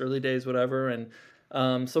Craigslist early days, whatever, and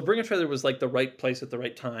so Bring a Trailer was like the right place at the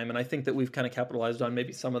right time, and I think that we've kind of capitalized on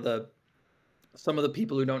maybe some of the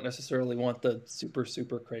people who don't necessarily want the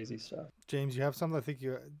super crazy stuff. James, you have something? I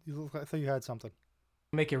thought you had something.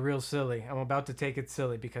 Make it real silly. I'm about to take it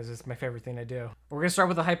silly because it's my favorite thing to do. We're going to start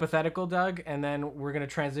with a hypothetical, Doug, and then we're going to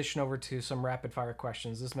transition over to some rapid fire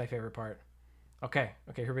questions. This is my favorite part. Okay,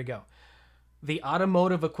 here we go. The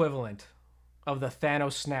automotive equivalent of the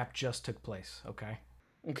Thanos snap just took place, okay?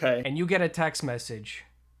 Okay. And you get a text message,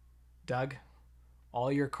 Doug,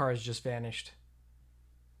 all your cars just vanished,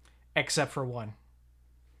 except for one.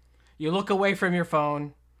 You look away from your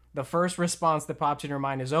phone. The first response that pops in your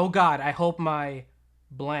mind is, oh God, I hope my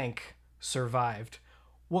blank survived.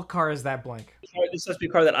 What car is that blank? This has to be a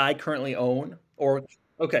car that I currently own, or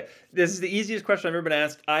okay. This is the easiest question I've ever been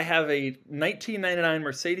asked. I have a 1999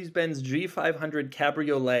 Mercedes-Benz G500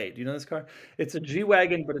 Cabriolet. Do you know this car? It's a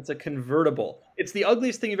G-Wagon, but it's a convertible. It's the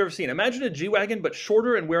ugliest thing you've ever seen. Imagine a G-Wagon, but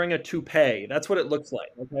shorter and wearing a toupee. That's what it looks like.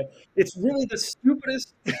 Okay, it's really the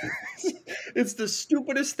stupidest. It's the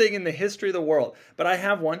stupidest thing in the history of the world. But I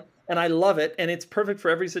have one, and I love it, and it's perfect for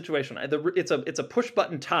every situation. It's a push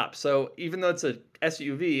button top, so even though it's a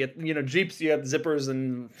SUV, Jeeps, you have zippers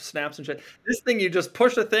and snaps and shit. This thing, you just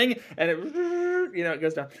push a thing and it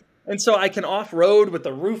goes down. And so I can off-road with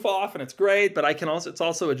the roof off, and it's great, but it's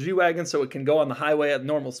also a G-Wagon, so it can go on the highway at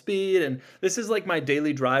normal speed, and this is like my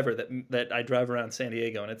daily driver that I drive around San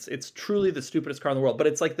Diego, and it's truly the stupidest car in the world, but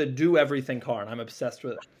it's like the do-everything car, and I'm obsessed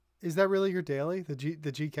with it. Is that really your daily, the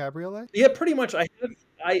G Cabriolet? Yeah, pretty much. I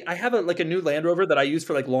have a new Land Rover that I use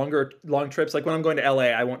for like long trips. Like when I'm going to LA,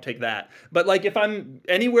 I won't take that. But like if I'm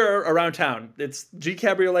anywhere around town, it's G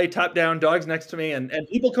Cabriolet, top down, dogs next to me, and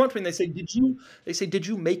people come up to me and they say, did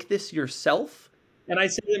you make this yourself? And I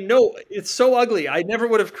say to them, no, it's so ugly. I never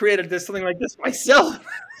would have created this something like this myself.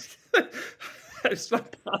 It's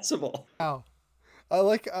not possible. Wow.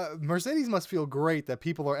 Mercedes must feel great that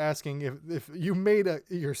people are asking if you made it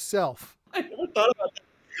yourself. I never thought about that.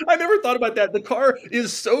 I never thought about that. The car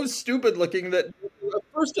is so stupid looking that the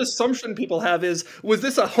first assumption people have is, was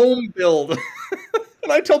this a home build?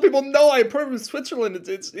 And I tell people, no, I imported from Switzerland.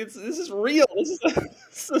 This is real. This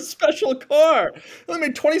is a special car. I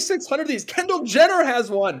made 2,600 of these. Kendall Jenner has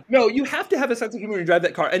one. No, you have to have a sense of humor when you drive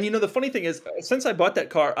that car. And the funny thing is, since I bought that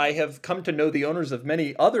car, I have come to know the owners of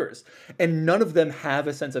many others, and none of them have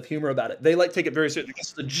a sense of humor about it. They take it very seriously.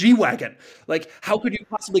 It's the G-Wagon. Like, how could you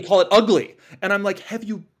possibly call it ugly? And I'm like, have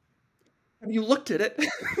you looked at it?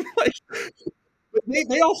 Like,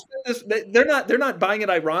 they all spend this. They're not buying it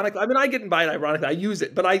ironically. I mean, I get and buy it ironically. I use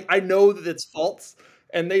it, but I know that it's false,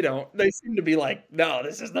 and they don't. They seem to be like, no,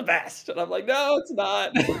 this is the best, and I'm like, no, it's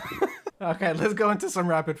not. Okay, let's go into some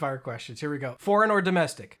rapid fire questions. Here we go. Foreign or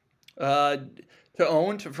domestic? To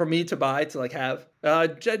own, for me to buy, to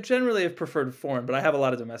have. Generally, I've preferred foreign, but I have a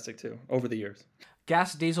lot of domestic too over the years.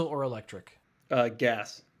 Gas, diesel, or electric?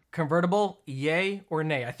 Gas. Convertible, yay or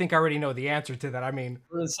nay? I think I already know the answer to that. I mean,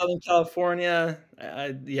 we're in Southern California.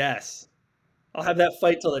 Yes. I'll have that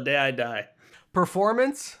fight till the day I die.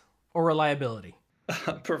 Performance or reliability?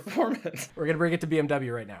 Performance. We're going to bring it to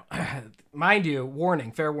BMW right now. Mind you,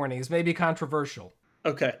 fair warning, this may be controversial.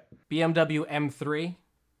 Okay. BMW M3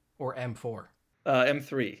 or M4?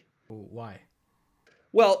 M3. Ooh, why?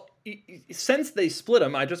 Well, since they split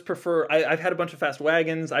them, I just prefer. I've had a bunch of fast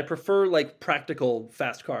wagons. I prefer practical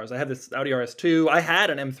fast cars. I have this Audi RS2. I had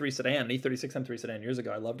an M3 sedan, an E36 M3 sedan years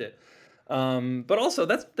ago. I loved it. But also,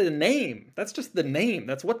 that's the name. That's just the name.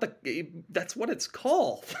 That's what it's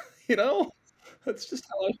called. That's just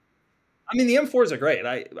how I mean, the M4s are great.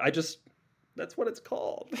 That's what it's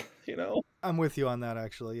called. I'm with you on that,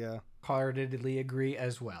 actually. Yeah. Wholeheartedly agree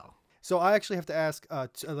as well. So I actually have to ask a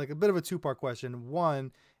bit of a two-part question.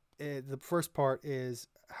 One, the first part is,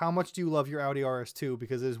 how much do you love your Audi RS2?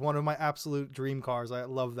 Because it is one of my absolute dream cars. I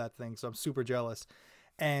love that thing, so I'm super jealous.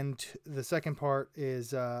 And the second part is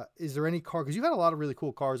there any car, because you've had a lot of really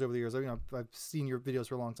cool cars over the years. I've seen your videos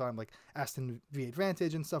for a long time, like Aston V8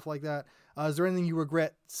 Vantage and stuff like that. Is there anything you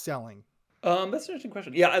regret selling? That's an interesting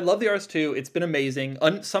question. Yeah, I love the RS2. It's been amazing.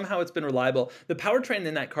 Somehow it's been reliable. The powertrain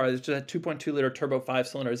in that car is just a 2.2 liter turbo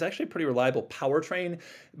 5-cylinder. It's actually a pretty reliable powertrain,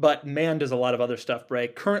 but man, does a lot of other stuff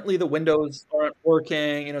break. Currently, the windows aren't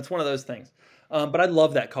working. It's one of those things. But I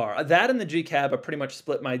love that car. That and the G Cab are pretty much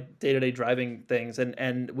split my day-to-day driving things.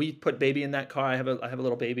 And we put baby in that car. I have a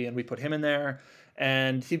little baby, and we put him in there.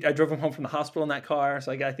 And I drove him home from the hospital in that car.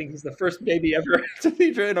 So I think he's the first baby ever to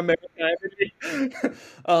be driven in America.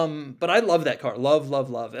 But I love that car. Love, love,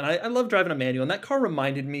 love. And I love driving a manual. And that car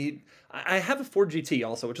reminded me, I have a Ford GT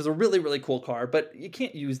also, which is a really, really cool car, but you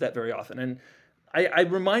can't use that very often. And I'm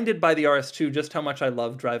reminded by the RS2 just how much I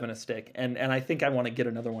love driving a stick. And I think I want to get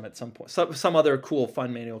another one at some point. Some other cool,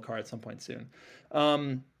 fun manual car at some point soon.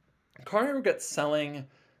 Car I regret selling...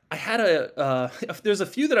 I had there's a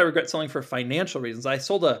few that I regret selling for financial reasons. I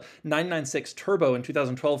sold a 996 Turbo in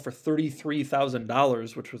 2012 for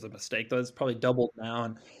 $33,000, which was a mistake. That's probably doubled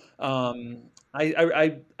now. And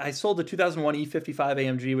I sold a 2001 E55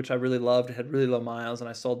 AMG, which I really loved. It had really low miles, and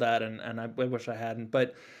I sold that, and I wish I hadn't.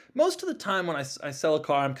 But most of the time when I sell a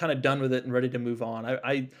car, I'm kind of done with it and ready to move on.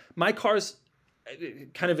 My cars,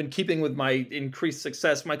 kind of in keeping with my increased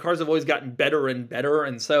success, my cars have always gotten better and better,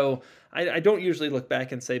 and so I don't usually look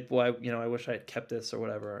back and say, boy, I wish I had kept this or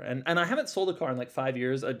whatever. And I haven't sold a car in 5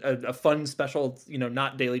 years, a fun, special,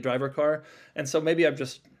 not daily driver car, and so maybe I'm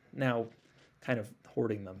just now kind of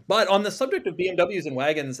hoarding them. But on the subject of BMWs and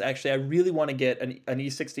wagons, actually, I really want to get an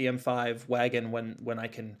E60 M5 wagon when I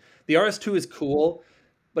can. The RS2 is cool,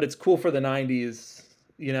 but it's cool for the 90s.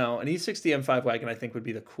 An E60 M5 wagon, I think, would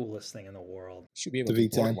be the coolest thing in the world. Should be able to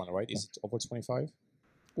afford one, right? Is it over 25?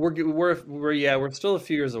 We're still a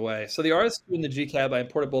few years away. So the RS2 and the G Cab, I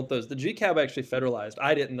imported both those. The G Cab I actually federalized.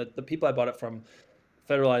 I didn't. The people I bought it from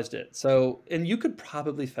federalized it. So, and you could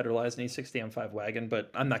probably federalize an E60 M5 wagon,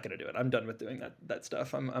 but I'm not going to do it. I'm done with doing that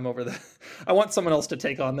stuff. I'm over the. I want someone else to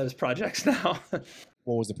take on those projects now.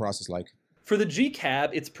 What was the process like? For the G Cab,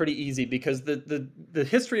 it's pretty easy because the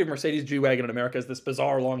history of Mercedes G-Wagon in America is this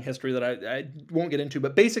bizarre long history that I won't get into.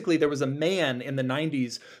 But basically, there was a man in the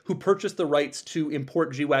 90s who purchased the rights to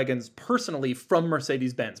import G-Wagons personally from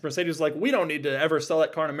Mercedes-Benz. Mercedes was like, we don't need to ever sell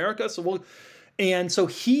that car in America, and so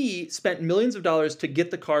he spent millions of dollars to get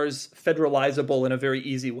the cars federalizable in a very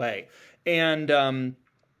easy way. And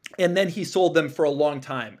And then he sold them for a long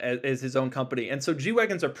time as his own company. And so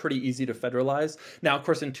G-Wagons are pretty easy to federalize. Now, of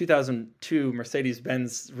course, in 2002,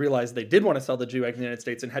 Mercedes-Benz realized they did want to sell the G-Wagon in the United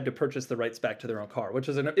States and had to purchase the rights back to their own car, which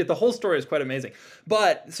is the whole story is quite amazing.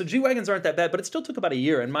 But so G-Wagons aren't that bad, but it still took about a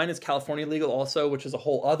year. And mine is California legal also, which is a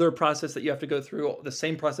whole other process that you have to go through, the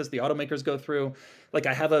same process the automakers go through. Like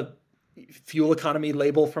I have a fuel economy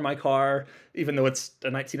label for my car, even though it's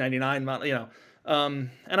a 1999 model, you know. And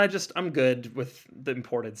I'm good with the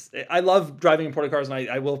imported. I love driving imported cars, and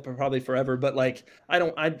I will probably forever. But like,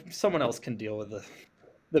 someone else can deal with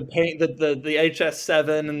the paint, the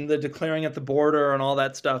HS7 and the declaring at the border and all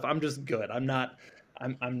that stuff. I'm just good. I'm not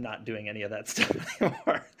doing any of that stuff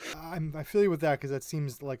anymore. I feel you with that because that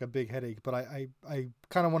seems like a big headache. But I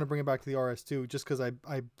kind of want to bring it back to the RS2 just because I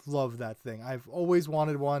love that thing. I've always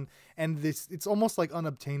wanted one, and it's almost like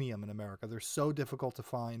unobtainium in America. They're so difficult to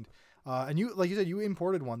find. And you, like you said, you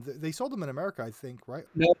imported one. They sold them in America, I think, right?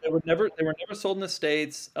 No, they were never sold in the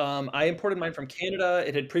States. I imported mine from Canada.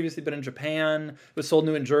 It had previously been in Japan. It was sold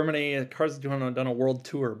new in Germany. The car's done a world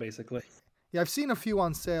tour, basically. Yeah, I've seen a few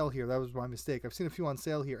on sale here. That was my mistake. I've seen a few on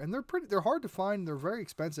sale here, and they're hard to find. They're very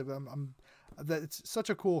expensive. It's such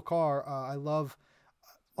a cool car. I love,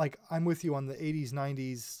 like, I'm with you on the 80s,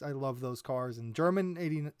 90s. I love those cars, and German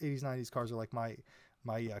 80s, 90s cars are like my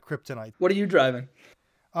kryptonite. What are you driving?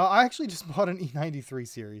 I actually just bought an E93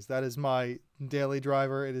 series. That is my daily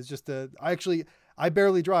driver. It is just I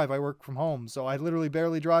barely drive. I work from home, so I literally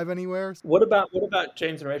barely drive anywhere. What about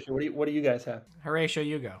James and Horatio? What do you guys have? Horatio,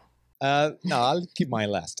 you go. No, I'll keep mine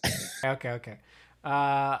last. Okay.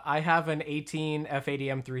 I have an 18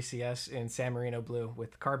 F80 M3CS in San Marino blue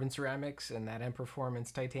with carbon ceramics and that M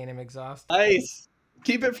Performance titanium exhaust. Nice.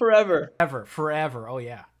 Keep it forever. Forever. Oh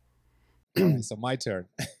yeah. So my turn.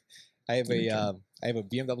 I have a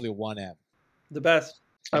BMW 1M. The best.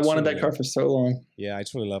 I wanted that car for so long. Yeah, I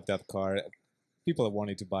truly love that car. People have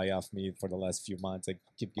wanted to buy off me for the last few months. I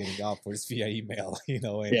keep getting offers via email,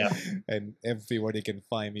 and everywhere they can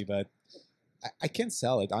find me, but I can't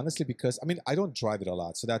sell it honestly because I don't drive it a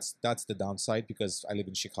lot, so that's the downside because I live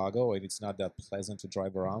in Chicago and it's not that pleasant to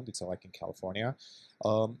drive around. It's like in California,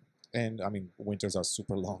 and winters are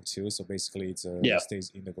super long too. So basically, it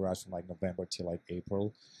stays in the garage from like November till like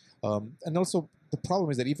April. And also the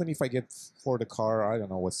problem is that even if I get for the car, I don't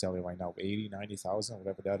know what's selling right now, 80, 90,000,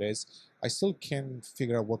 whatever that is, I still can't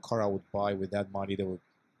figure out what car I would buy with that money that would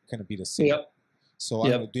kind of be the same. Yep. So I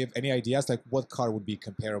don't know, do you have any ideas like what car would be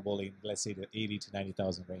comparable in, let's say, the 80 to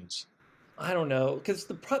 90,000 range? I don't know, because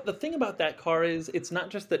the thing about that car is it's not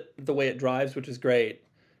just that the way it drives, which is great,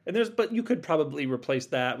 but you could probably replace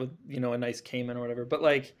that with a nice Cayman or whatever. But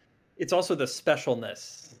like, it's also the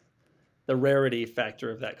specialness, the rarity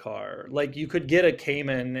factor of that car. Like you could get a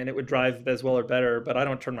Cayman and it would drive as well or better, but I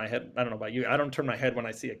don't turn my head. I don't know about you. I don't turn my head when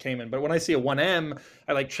I see a Cayman, but when I see a 1M,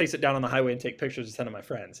 I like chase it down on the highway and take pictures and send to my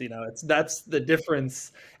friends. That's the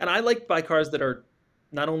difference. And I like buy cars that are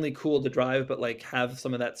not only cool to drive, but like have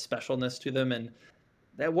some of that specialness to them. And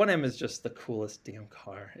that 1M is just the coolest damn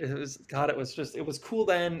car. It was cool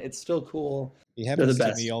then. It's still cool. It happens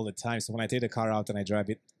to me all the time. So when I take the car out and I drive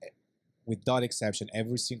it, without exception,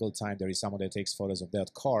 every single time there is someone that takes photos of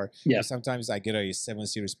that car. Yeah. Sometimes I get a 7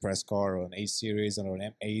 Series press car or an 8 Series or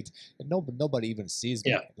an M8, and nobody even sees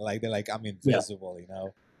me. Yeah. Like they're like, I'm invisible,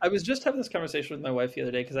 I was just having this conversation with my wife the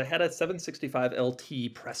other day because I had a 765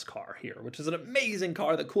 LT press car here, which is an amazing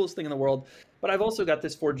car, the coolest thing in the world. But I've also got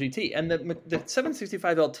this Ford GT, and the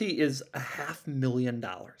 765 LT is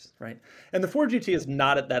 $500,000, right? And the Ford GT is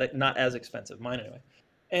not as expensive, mine anyway.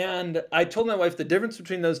 And I told my wife the difference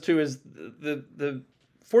between those two is the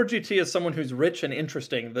Ford GT is someone who's rich and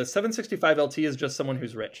interesting. The 765 LT is just someone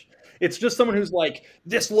who's rich. It's just someone who's like,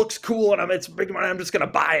 this looks cool and it's big money, I'm just going to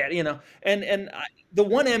buy it, the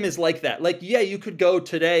 1M is like that. Like, yeah, you could go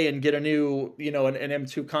today and get a new, an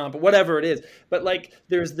M2 comp, whatever it is. But like,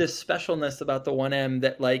 there's this specialness about the 1M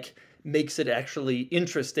that like makes it actually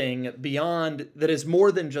interesting beyond that is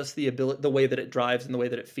more than just the way that it drives and the way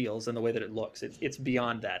that it feels and the way that it looks. It's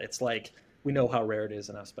beyond that. It's like, we know how rare it is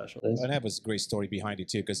and how special it is. And I have a great story behind it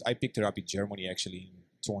too, because I picked her up in Germany actually in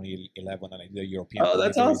 2011 and I did a European. Oh,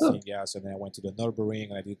 that's awesome. Thing. Yeah, so then I went to the Nürburgring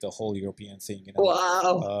and I did the whole European thing.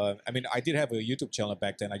 Wow. I did have a YouTube channel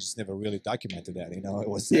back then. I just never really documented that. It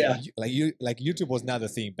was like YouTube was not a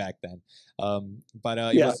thing back then.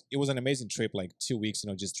 It was an amazing trip, like 2 weeks,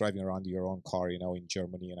 just driving around your own car, in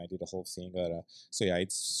Germany, and I did the whole thing.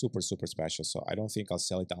 It's super, super special. So I don't think I'll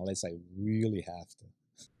sell it unless I really have to.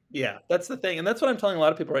 Yeah, that's the thing. And that's what I'm telling a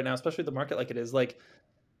lot of people right now, especially the market like it is. Like,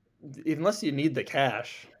 unless you need the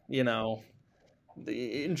cash,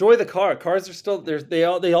 enjoy the car. Cars are still there's they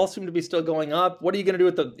all seem to be still going up. What are you going to do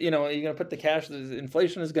with the are you going to put the cash?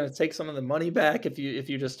 Inflation is going to take some of the money back if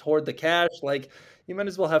you just hoard the cash. Like you might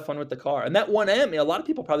as well have fun with the car. And that 1M, a lot of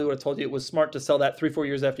people probably would have told you it was smart to sell that 3-4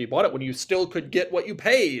 years after you bought it when you still could get what you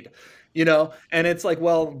paid. And it's like,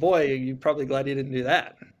 well, boy, you're probably glad you didn't do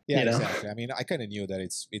that. Yeah, exactly. I mean, I kind of knew that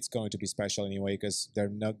it's going to be special anyway because they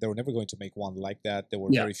were never going to make one like that. There were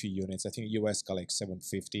Yeah. very few units. I think US got like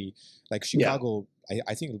 750. Like Yeah. Chicago,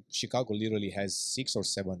 I think Chicago literally has 6 or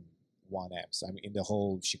 7 1Ms. I mean, in the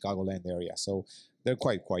whole Chicagoland area. So they're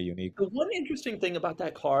quite unique. The one interesting thing about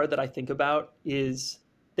that car that I think about is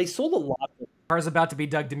they sold a lot. Car's about to be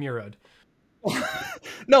Doug Demuro'd.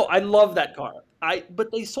 No, I love that car.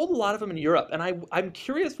 But they sold a lot of them in Europe, and I'm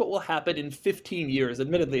curious what will happen in 15 years.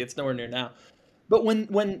 Admittedly, it's nowhere near now. But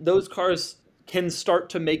when those cars can start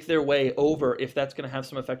to make their way over, if that's going to have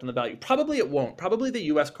some effect on the value. Probably it won't. Probably the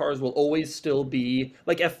US cars will always still be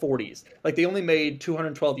like F40s. Like they only made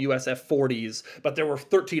 212 US F40s, but there were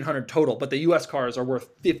 1,300 total. But the US cars are worth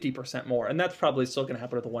 50% more. And that's probably still going to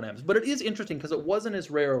happen with the 1Ms. But it is interesting because it wasn't as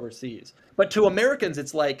rare overseas. But to Americans,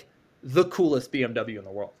 it's like the coolest BMW in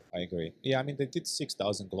the world. I agree. Yeah, I mean, they did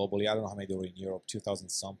 6,000 globally. I don't know how many there were in Europe, 2,000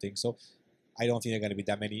 something. So I don't think there are going to be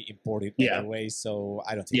that many imported anyway. So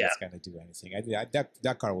I don't think it's going to do anything.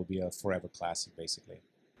 That car will be a forever classic, basically.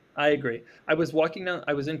 I agree. I was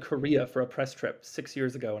in Korea for a press trip 6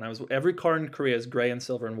 years ago, and every car in Korea is gray and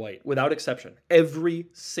silver and white, without exception. Every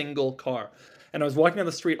single car. And I was walking down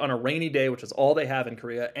the street on a rainy day, which is all they have in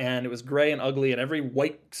Korea, and it was gray and ugly, and every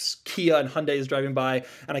white Kia and Hyundai is driving by,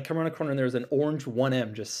 and I come around a corner and there's an orange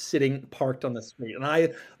 1M just sitting parked on the street. And I,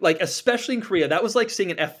 like, especially in Korea, that was like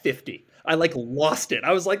seeing an F50. I, like, lost it.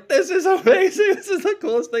 I was like, this is amazing. This is the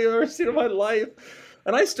coolest thing I've ever seen in my life.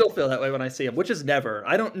 And I still feel that way when I see them, which is never.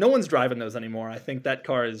 No one's driving those anymore. I think that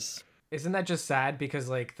car is... Isn't that just sad? Because,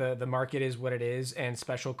 like, the market is what it is, and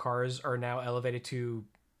special cars are now elevated to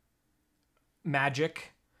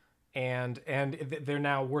magic, and they're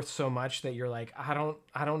now worth so much that you're like, I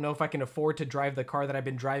don't know if I can afford to drive the car that I've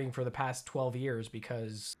been driving for the past 12 years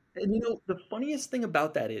because... And the funniest thing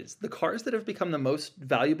about that is the cars that have become the most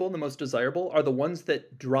valuable and the most desirable are the ones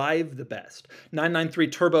that drive the best. 993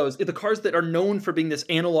 turbos, the cars that are known for being this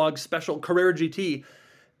analog special Carrera GT.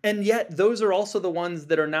 And yet those are also the ones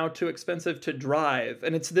that are now too expensive to drive.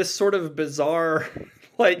 And it's this sort of bizarre,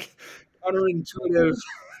 like, counterintuitive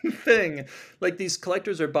thing. Like, these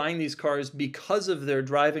collectors are buying these cars because of their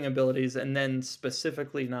driving abilities and then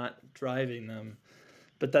specifically not driving them.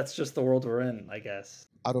 But that's just the world we're in, I guess.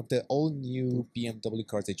 Out of the all new BMW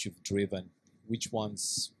cars that you've driven, which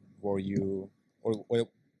ones were you, or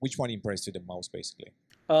which one impressed you the most, basically?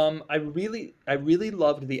 I really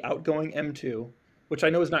loved the outgoing M2, which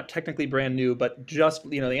I know is not technically brand new, but just,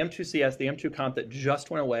 the M2 CS, the M2 Comp that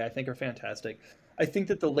just went away, I think are fantastic. I think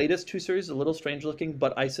that the latest 2 Series is a little strange looking,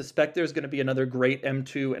 but I suspect there's going to be another great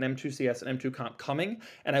M2 and M2 CS and M2 Comp coming,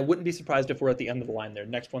 and I wouldn't be surprised if we're at the end of the line there.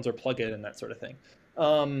 Next ones are plug-in and that sort of thing.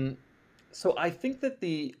 So I think that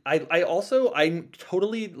I'm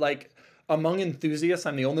totally, like, among enthusiasts,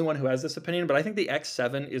 I'm the only one who has this opinion, but I think the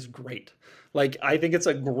X7 is great. Like, I think it's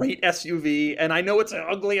a great SUV, and I know it's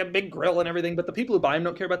ugly and big grille and everything, but the people who buy them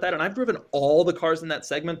don't care about that, and I've driven all the cars in that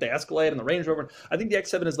segment, the Escalade and the Range Rover. I think the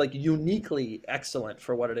X7 is, like, uniquely excellent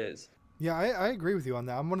for what it is. Yeah, I agree with you on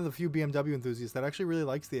that. I'm one of the few BMW enthusiasts that actually really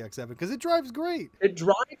likes the X7 because it drives great. It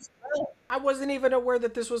drives well. I wasn't even aware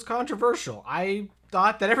that this was controversial. I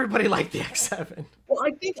thought that everybody liked the X7. Well,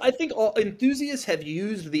 I think all enthusiasts have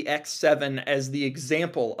used the X7 as the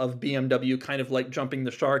example of BMW kind of like jumping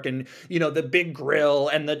the shark, and the big grille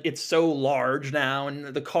and that it's so large now and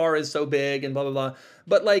the car is so big and blah blah blah.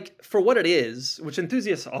 But, like, for what it is, which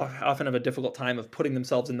enthusiasts often have a difficult time of putting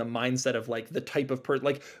themselves in the mindset of, like, the type of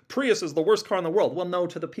like, Prius is the worst car in the world. Well, no,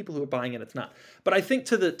 to the people who are buying it, it's not. But I think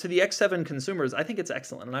to the X7 consumers, I think it's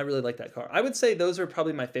excellent, and I really like that car. I would say those are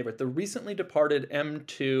probably my favorite. The recently departed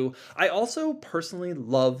M2. I also personally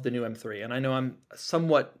love the new M3, and I know I'm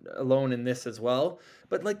somewhat alone in this as well.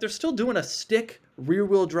 But, like, they're still doing a stick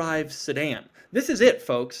rear-wheel drive sedan. This is it,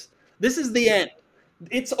 folks. This is the end.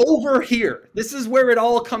 It's over here. This is where it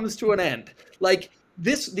all comes to an end. Like,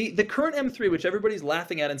 the current M3, which everybody's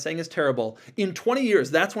laughing at and saying is terrible, in 20 years,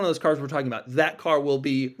 that's one of those cars we're talking about. That car will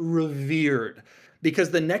be revered because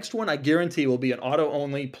the next one, I guarantee, will be an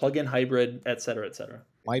auto-only, plug-in hybrid, et cetera, et cetera.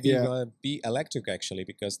 Might even be electric, actually,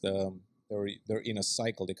 because they're in a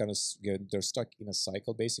cycle. They're stuck in a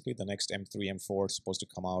cycle, basically. The next M3, M4 is supposed to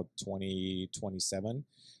come out 2027.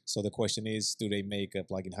 So the question is, do they make a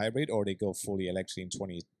plug-in hybrid or they go fully electric in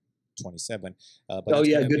 27. Oh that's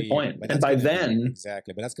yeah, gonna good be, point. but And that's by gonna be then,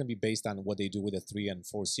 exactly, but that's gonna be based on what they do with the 3 and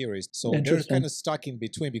 4 series. So they're interesting. kind of stuck in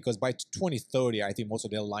between because by 2030, I think most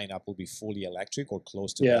of their lineup will be fully electric or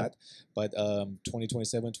close to Yeah. that. But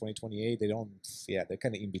 2027, 2028, they don't. Yeah, they're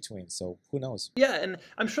kind of in between. So who knows? Yeah, and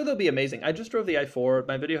I'm sure they'll be amazing. I just drove the i4.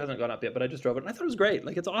 My video hasn't gone up yet, but I just drove it, and I thought it was great.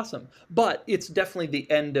 Like, it's awesome. But it's definitely the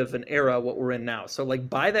end of an era, what we're in now. So, like,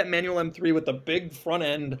 buy that manual M3 with the big front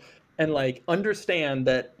end and, like, understand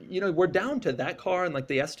that, we're down to that car and, like,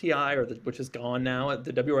 the STI, which is gone now,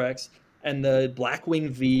 the WRX, and the Blackwing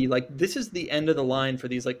V. Like, this is the end of the line for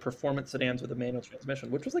these, like, performance sedans with a manual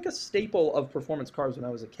transmission, which was, like, a staple of performance cars when I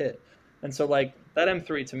was a kid. And so, like, that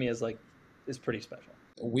M3 to me is pretty special.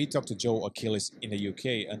 We talked to Joe Achilles in the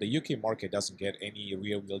UK, and the UK market doesn't get any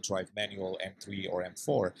rear-wheel drive manual M3 or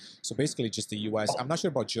M4. So basically just the US. I'm not sure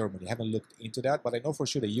about Germany. I haven't looked into that, but I know for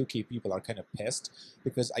sure the UK people are kind of pissed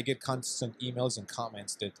because I get constant emails and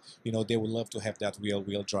comments that, they would love to have that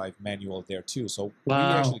rear-wheel drive manual there too. So we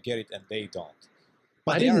actually get it and they don't.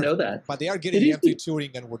 But I didn't know that. But they are getting the M3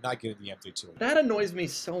 Touring and we're not getting the M3 Touring. That annoys me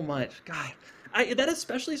so much. God. That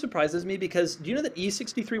especially surprises me because do you know that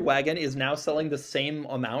E63 wagon is now selling the same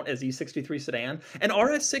amount as E63 sedan, and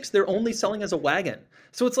RS6 they're only selling as a wagon.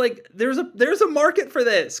 So it's like there's a market for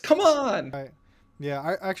this. Come on. Right. Yeah,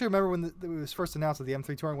 I actually remember when it was first announced that the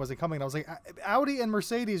M3 Touring wasn't coming. And I was like, Audi and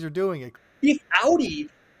Mercedes are doing it. If Audi,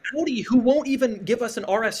 who won't even give us an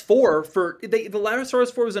RS4 the last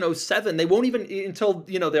RS4 was in 07. They won't even until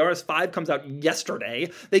the RS5 comes out yesterday.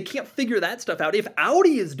 They can't figure that stuff out. If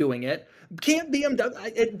Audi is doing it, can't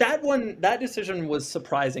BMW. That decision was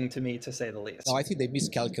surprising to me, to say the least. No, I think they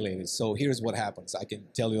miscalculated. So here's what happens. I can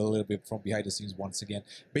tell you a little bit from behind the scenes once again.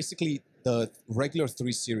 Basically, the regular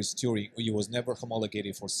 3 Series Touring, it was never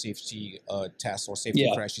homologated for safety tests or safety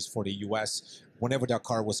crashes for the US. Whenever that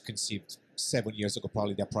car was conceived 7 years ago,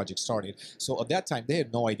 probably that project started. So at that time, they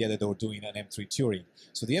had no idea that they were doing an M3 Touring.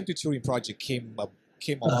 So the M3 Touring project came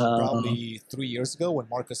along probably 3 years ago when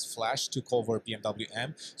Marcus Flash took over BMW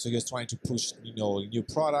M. So he was trying to push, new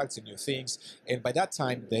products and new things. And by that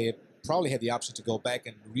time, they probably had the option to go back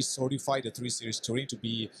and recertify the 3 Series Touring to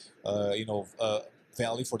be,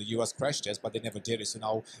 valid for the US crash test, but they never did it. So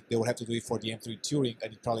now they will have to do it for the M3 Touring,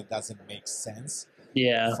 and it probably doesn't make sense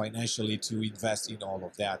financially to invest in all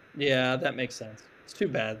of that. Yeah, that makes sense. It's too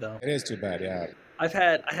bad, though. It is too bad, yeah. I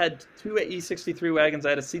had 2 E63 wagons.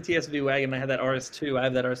 I had a CTSV wagon. I had that RS2. I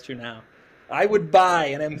have that RS2 now. I would buy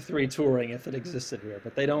an M3 Touring if it existed here,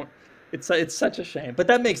 but they don't. It's such a shame. But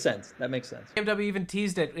that makes sense. BMW even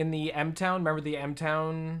teased it in the M-Town. Remember the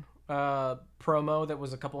M-Town promo that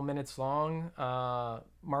was a couple minutes long?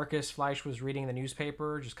 Marcus Fleisch was reading the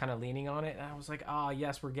newspaper, just kind of leaning on it, and I was like,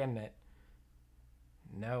 yes, we're getting it.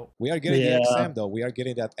 No. We are getting the XM, though. We are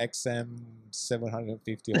getting that XM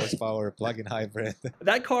 750 horsepower plug-in hybrid.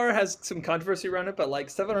 That car has some controversy around it, but like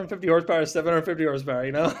 750 horsepower is 750 horsepower,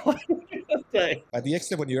 Okay. The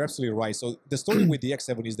X7, you're absolutely right. So the story with the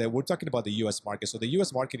X7 is that we're talking about the US market. So the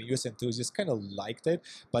US market and US enthusiasts kind of liked it.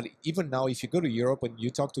 But even now, if you go to Europe and you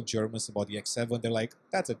talk to Germans about the X7, they're like,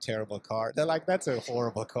 that's a terrible car. They're like, that's a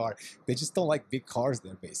horrible car. They just don't like big cars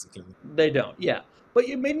there, basically. They don't, yeah. But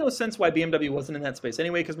it made no sense why BMW wasn't in that space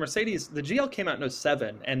anyway, because Mercedes, the GL came out in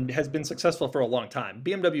 07 and has been successful for a long time.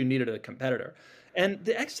 BMW needed a competitor. And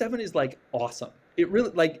the X7 is like awesome. It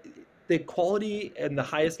really, like, the quality and the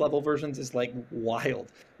highest level versions is like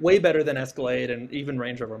wild. Way better than Escalade and even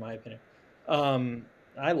Range Rover, in my opinion.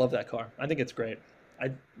 I love that car. I think it's great.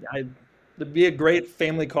 It'd be a great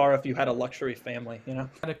family car if you had a luxury family, Had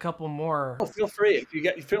a couple more. Oh, feel free.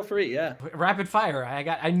 Feel free, yeah. Rapid fire.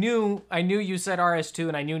 I knew you said RS2,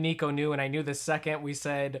 and I knew Nico knew, and I knew the second we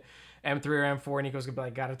said M3 or M4, Nico's gonna be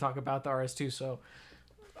like, gotta talk about the RS2. So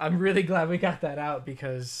I'm really glad we got that out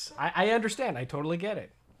because I understand. I totally get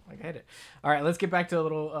it. I get it. All right, let's get back to a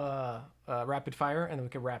little rapid fire, and then we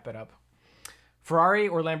can wrap it up. Ferrari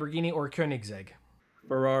or Lamborghini or Koenigsegg?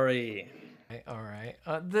 Ferrari. All right.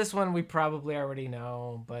 This one we probably already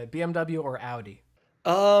know, but BMW or Audi?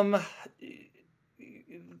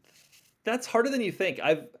 That's harder than you think.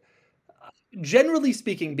 Generally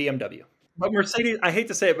speaking, BMW. But Mercedes, I hate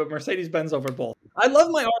to say it, but Mercedes-Benz over both. I love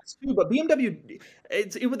my RS2, but BMW,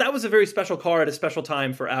 that was a very special car at a special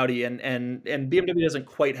time for Audi, and BMW doesn't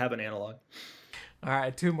quite have an analog. All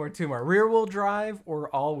right, two more. Rear-wheel drive or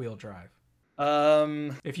all-wheel drive?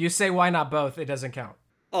 If you say why not both, it doesn't count.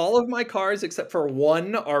 All of my cars, except for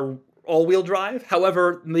one, are all-wheel drive.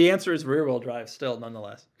 However, the answer is rear-wheel drive still,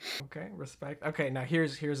 nonetheless. Okay, respect. Okay, now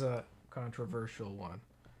here's a controversial one.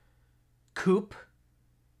 Coupe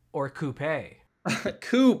or coupe?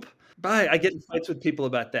 Coupe. Bye. I get in fights with people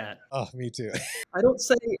about that. Oh, me too. I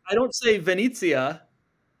don't say Venezia.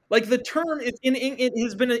 Like the term,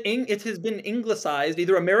 it has been anglicized,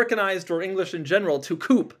 either Americanized or English in general, to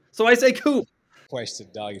coupe. So I say coupe. Question,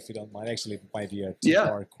 Doug, if you don't mind. Actually, it might be a Yeah.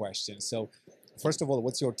 two-part question. So, first of all,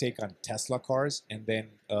 what's your take on Tesla cars? And then,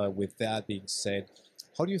 with that being said,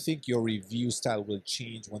 how do you think your review style will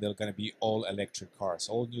change when they're going to be all electric cars?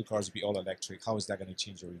 All new cars will be all electric. How is that going to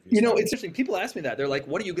change your review? You know, style? it's interesting. People ask me that. They're like,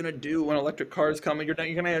 "What are you going to do when electric cars come and you're not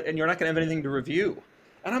going to have anything to review?"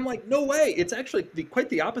 And I'm like, "No way. It's actually quite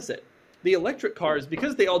the opposite. The electric cars,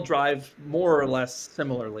 because they all drive more or less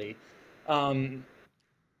similarly,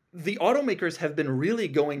 the automakers have been really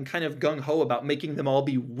going kind of gung-ho about making them all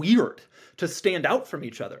be weird to stand out from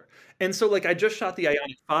each other. And so, like, I just shot the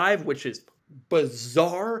Ioniq 5, which is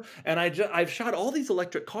bizarre, and I've shot all these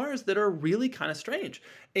electric cars that are really kind of strange,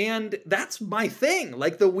 and that's my thing,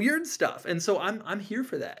 like the weird stuff. And so I'm here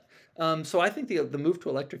for that. So I think the move to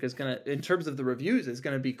electric is gonna, in terms of the reviews, is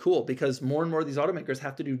gonna be cool, because more and more of these automakers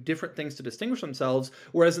have to do different things to distinguish themselves.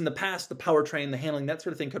 Whereas in the past, the powertrain, the handling, that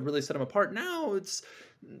sort of thing could really set them apart. Now it's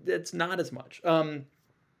not as much.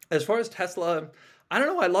 As far as Tesla, I don't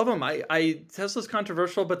know. I love them. Tesla's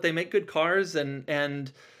controversial, but they make good cars,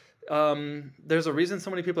 and there's a reason so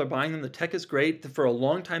many people are buying them. The tech is great. For a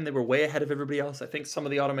long time, they were way ahead of everybody else. I think some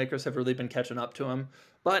of the automakers have really been catching up to them.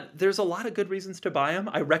 But there's a lot of good reasons to buy them.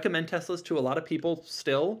 I recommend Teslas to a lot of people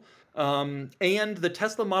still. And the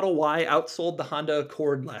Tesla Model Y outsold the Honda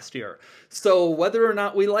Accord last year. So whether or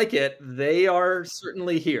not we like it, they are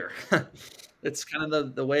certainly here. It's kind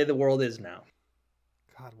of the way the world is now.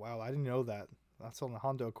 God, wow, I didn't know that. That's on the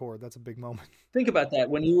Honda Accord. That's a big moment. Think about that.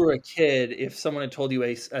 When you were a kid, if someone had told you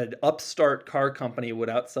an upstart car company would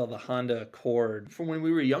outsell the Honda Accord, from when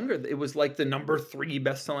we were younger, it was like the number 3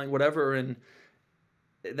 best-selling whatever. And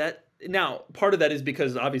that, now, part of that is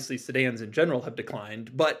because obviously sedans in general have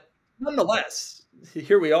declined, but nonetheless,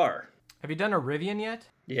 here we are. Have you done a Rivian yet?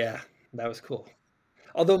 Yeah, that was cool.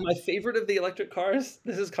 Although my favorite of the electric cars,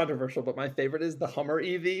 this is controversial, but my favorite is the Hummer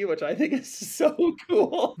EV, which I think is so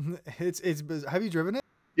cool. It's have you driven it?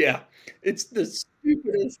 Yeah, it's the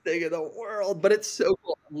stupidest thing in the world, but it's so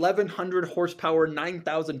cool. 1,100 horsepower,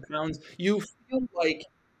 9,000 pounds. You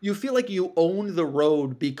feel like you own the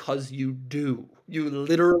road because you do. You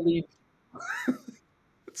literally.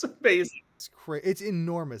 It's amazing. It's crazy. It's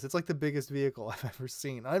enormous. It's like the biggest vehicle I've ever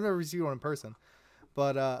seen. I've never seen one in person,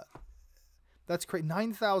 but that's crazy.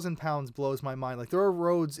 9,000 pounds blows my mind. Like, there are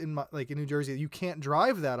roads in New Jersey that you can't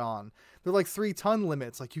drive that on. They're like 3-ton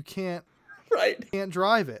limits. Like, you can't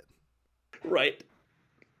drive it. Right.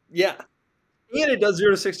 Yeah. And it does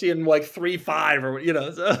 0 to 60 in like 3.5 or, you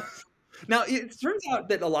know. So. Now, it turns out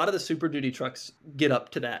that a lot of the Super Duty trucks get up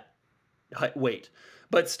to that weight,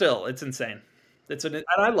 but still, it's insane. And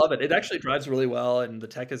I love it. It actually drives really well, and the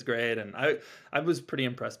tech is great, and I was pretty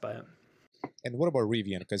impressed by it. And what about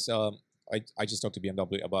Rivian? Because I just talked to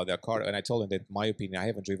BMW about their car, and I told them that my opinion, I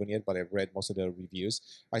haven't driven yet, but I've read most of the reviews.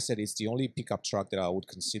 I said it's the only pickup truck that I would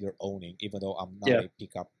consider owning, even though I'm not a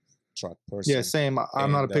pickup truck person. Yeah, same.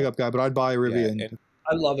 I'm not a pickup guy, but I'd buy a Rivian. Yeah,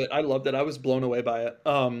 I love it. I loved it. I was blown away by it.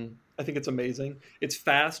 I think it's amazing. It's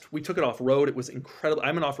fast. We took it off-road. It was incredible.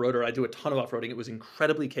 I'm an off-roader. I do a ton of off-roading. It was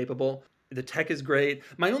incredibly capable. The tech is great.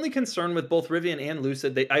 My only concern with both Rivian and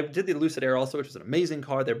Lucid, I did the Lucid Air also, which is an amazing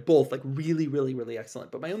car. They're both like really, really, really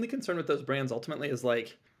excellent. But my only concern with those brands ultimately is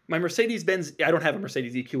like my Mercedes-Benz. I don't have a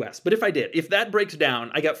Mercedes EQS, but if that breaks down,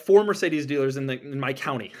 I got 4 Mercedes dealers in my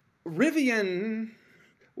county. Rivian,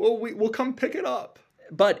 well, we'll come pick it up.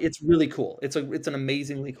 But it's really cool. It's an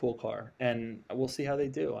amazingly cool car, and we'll see how they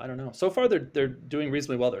do. I don't know. So far, they're doing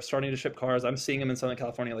reasonably well. They're starting to ship cars. I'm seeing them in Southern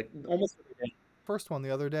California like almost every day. First one the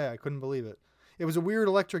other day. I couldn't believe it. It was a weird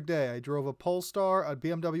electric day. I drove a Polestar, a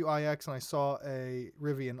BMW iX, and I saw a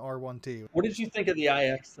Rivian R1T. What did you think of the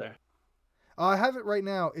iX there? I have it right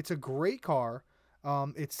now. It's a great car.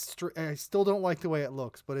 I still don't like the way it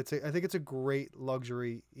looks, but I think it's a great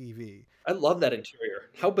luxury EV. I love that interior.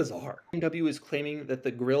 How bizarre. BMW is claiming that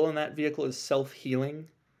the grille in that vehicle is self-healing.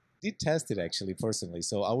 Did test it actually personally.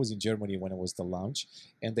 So I was in Germany when it was the launch,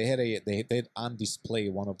 and they had on display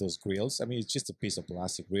one of those grills. I mean, it's just a piece of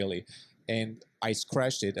plastic, really. And I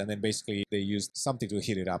scratched it, and then basically they used something to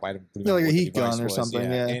heat it up. I don't remember. Like a what heat the device gun or was. something.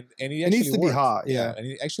 Yeah. And it needs to worked. be hot. Yeah. And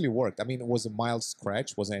it actually worked. I mean, it was a mild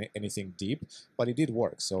scratch, wasn't anything deep, but it did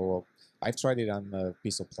work. So I've tried it on a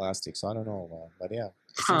piece of plastic, so I don't know, but yeah,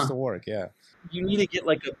 it seems to work. Yeah. You need to get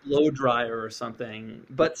like a blow dryer or something.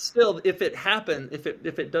 But still, if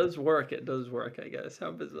it does work, it does work, I guess.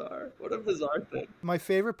 How bizarre. What a bizarre thing. My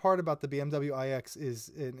favorite part about the BMW iX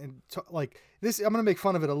is, like this, I'm going to make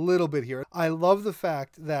fun of it a little bit here. I love the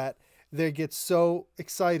fact that they get so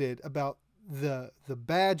excited about the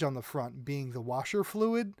badge on the front being the washer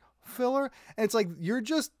fluid filler, and it's like, you're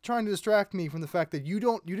just trying to distract me from the fact that you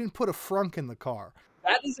didn't put a frunk in the car.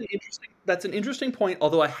 That's an interesting point,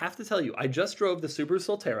 although I have to tell you, I just drove the Subaru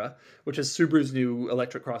Solterra, which is Subaru's new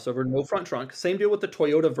electric crossover, no front trunk. Same deal with the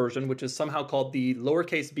Toyota version, which is somehow called the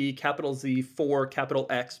lowercase b, capital Z, 4, capital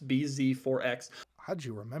X, BZ4X. How'd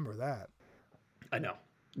you remember that? I know.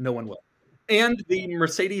 No one will. And the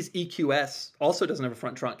Mercedes EQS also doesn't have a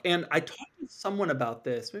front trunk. And I talked to someone about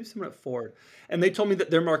this, maybe someone at Ford, and they told me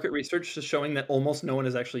that their market research is showing that almost no one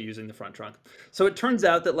is actually using the front trunk. So it turns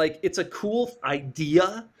out that like it's a cool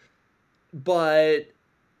idea, but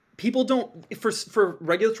people don't, for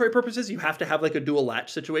regulatory purposes, you have to have like a dual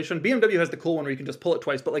latch situation. BMW has the cool one where you can just pull it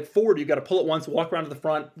twice, but like Ford, you got to pull it once, walk around to the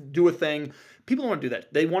front, do a thing. People don't want to do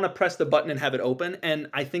that. They want to press the button and have it open. And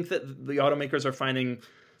I think that the automakers are finding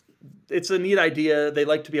it's a neat idea. They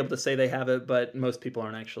like to be able to say they have it, but most people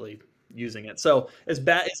aren't actually using it. So as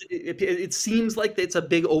bad as it seems like it's a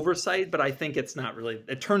big oversight, but I think it's not really.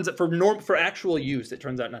 It turns out for actual use, it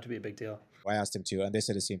turns out not to be a big deal. I asked them to, and they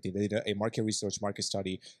said the same thing. They did a market research, market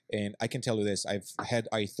study, and I can tell you this: I've had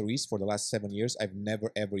i3s for the last 7 years. I've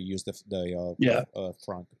never ever used the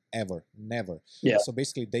frunk ever, never. Yeah. So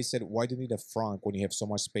basically, they said, why do you need a frunk when you have so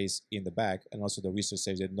much space in the back? And also, the research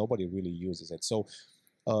says that nobody really uses it. So.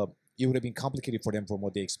 It would have been complicated for them from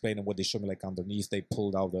what they explained and what they showed me, like underneath, they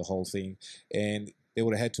pulled out the whole thing, and they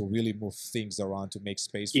would have had to really move things around to make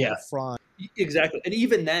space for the front. Exactly. And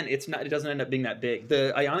even then, it doesn't end up being that big.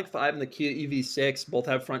 The Ioniq 5 and the Kia EV6 both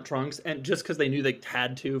have front trunks, and just because they knew they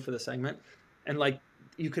had to for the segment, and like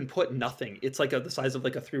you can put nothing. It's like the size of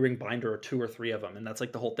like a 3-ring binder or 2 or 3 of them, and that's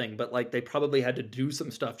like the whole thing. But like they probably had to do some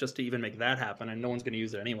stuff just to even make that happen, and no one's going to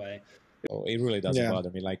use it anyway. Oh, it really doesn't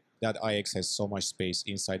bother me. Like that iX has so much space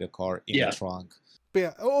inside the car in the trunk. But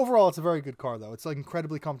yeah, overall, it's a very good car though. It's like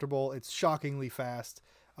incredibly comfortable. It's shockingly fast.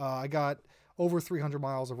 I got over 300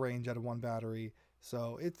 miles of range out of one battery,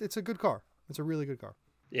 so it's a good car. It's a really good car.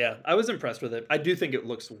 Yeah, I was impressed with it. I do think it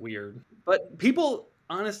looks weird, but people.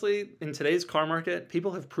 Honestly, in today's car market,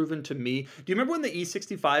 people have proven to me. Do you remember when the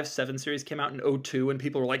E65 7 Series came out in 2002 and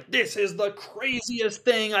people were like, this is the craziest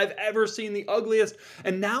thing I've ever seen, the ugliest?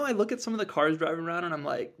 And now I look at some of the cars driving around and I'm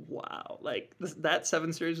like, wow, like that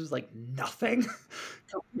 7 Series was like nothing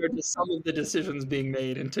compared to some of the decisions being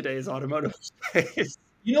made in today's automotive space.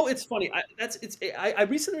 You know, it's funny. I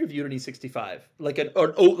recently reviewed an E65, like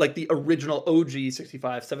like the original OG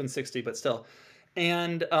 65 760, but still,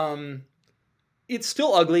 and it's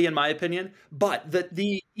still ugly in my opinion, but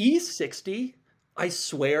the E60, I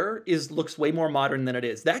swear, looks way more modern than it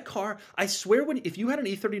is. That car, I swear, if you had an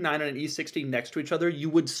E39 and an E60 next to each other, you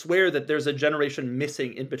would swear that there's a generation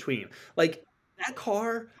missing in between. Like that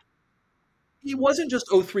car, it wasn't just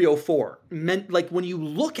 03, 04. Like when you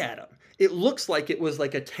look at him, it looks like it was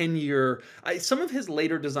like a 10-year. Some of his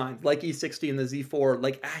later designs, like E60 and the Z4,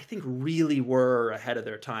 like I think really were ahead of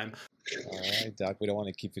their time. All right, Doc, we don't want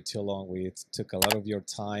to keep you too long. It took a lot of your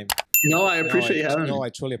time. No, I appreciate you having me. No, I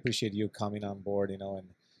truly appreciate you coming on board, and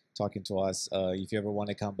talking to us. If you ever want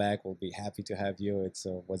to come back, we'll be happy to have you. It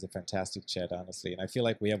was a fantastic chat, honestly. And I feel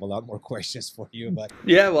like we have a lot more questions for you. But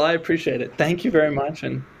yeah, well, I appreciate it. Thank you very much,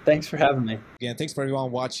 and thanks for having me. Again, thanks for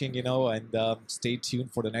everyone watching, and stay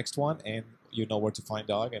tuned for the next one. And you know where to find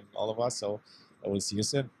Doug and all of us. So I will see you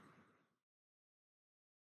soon.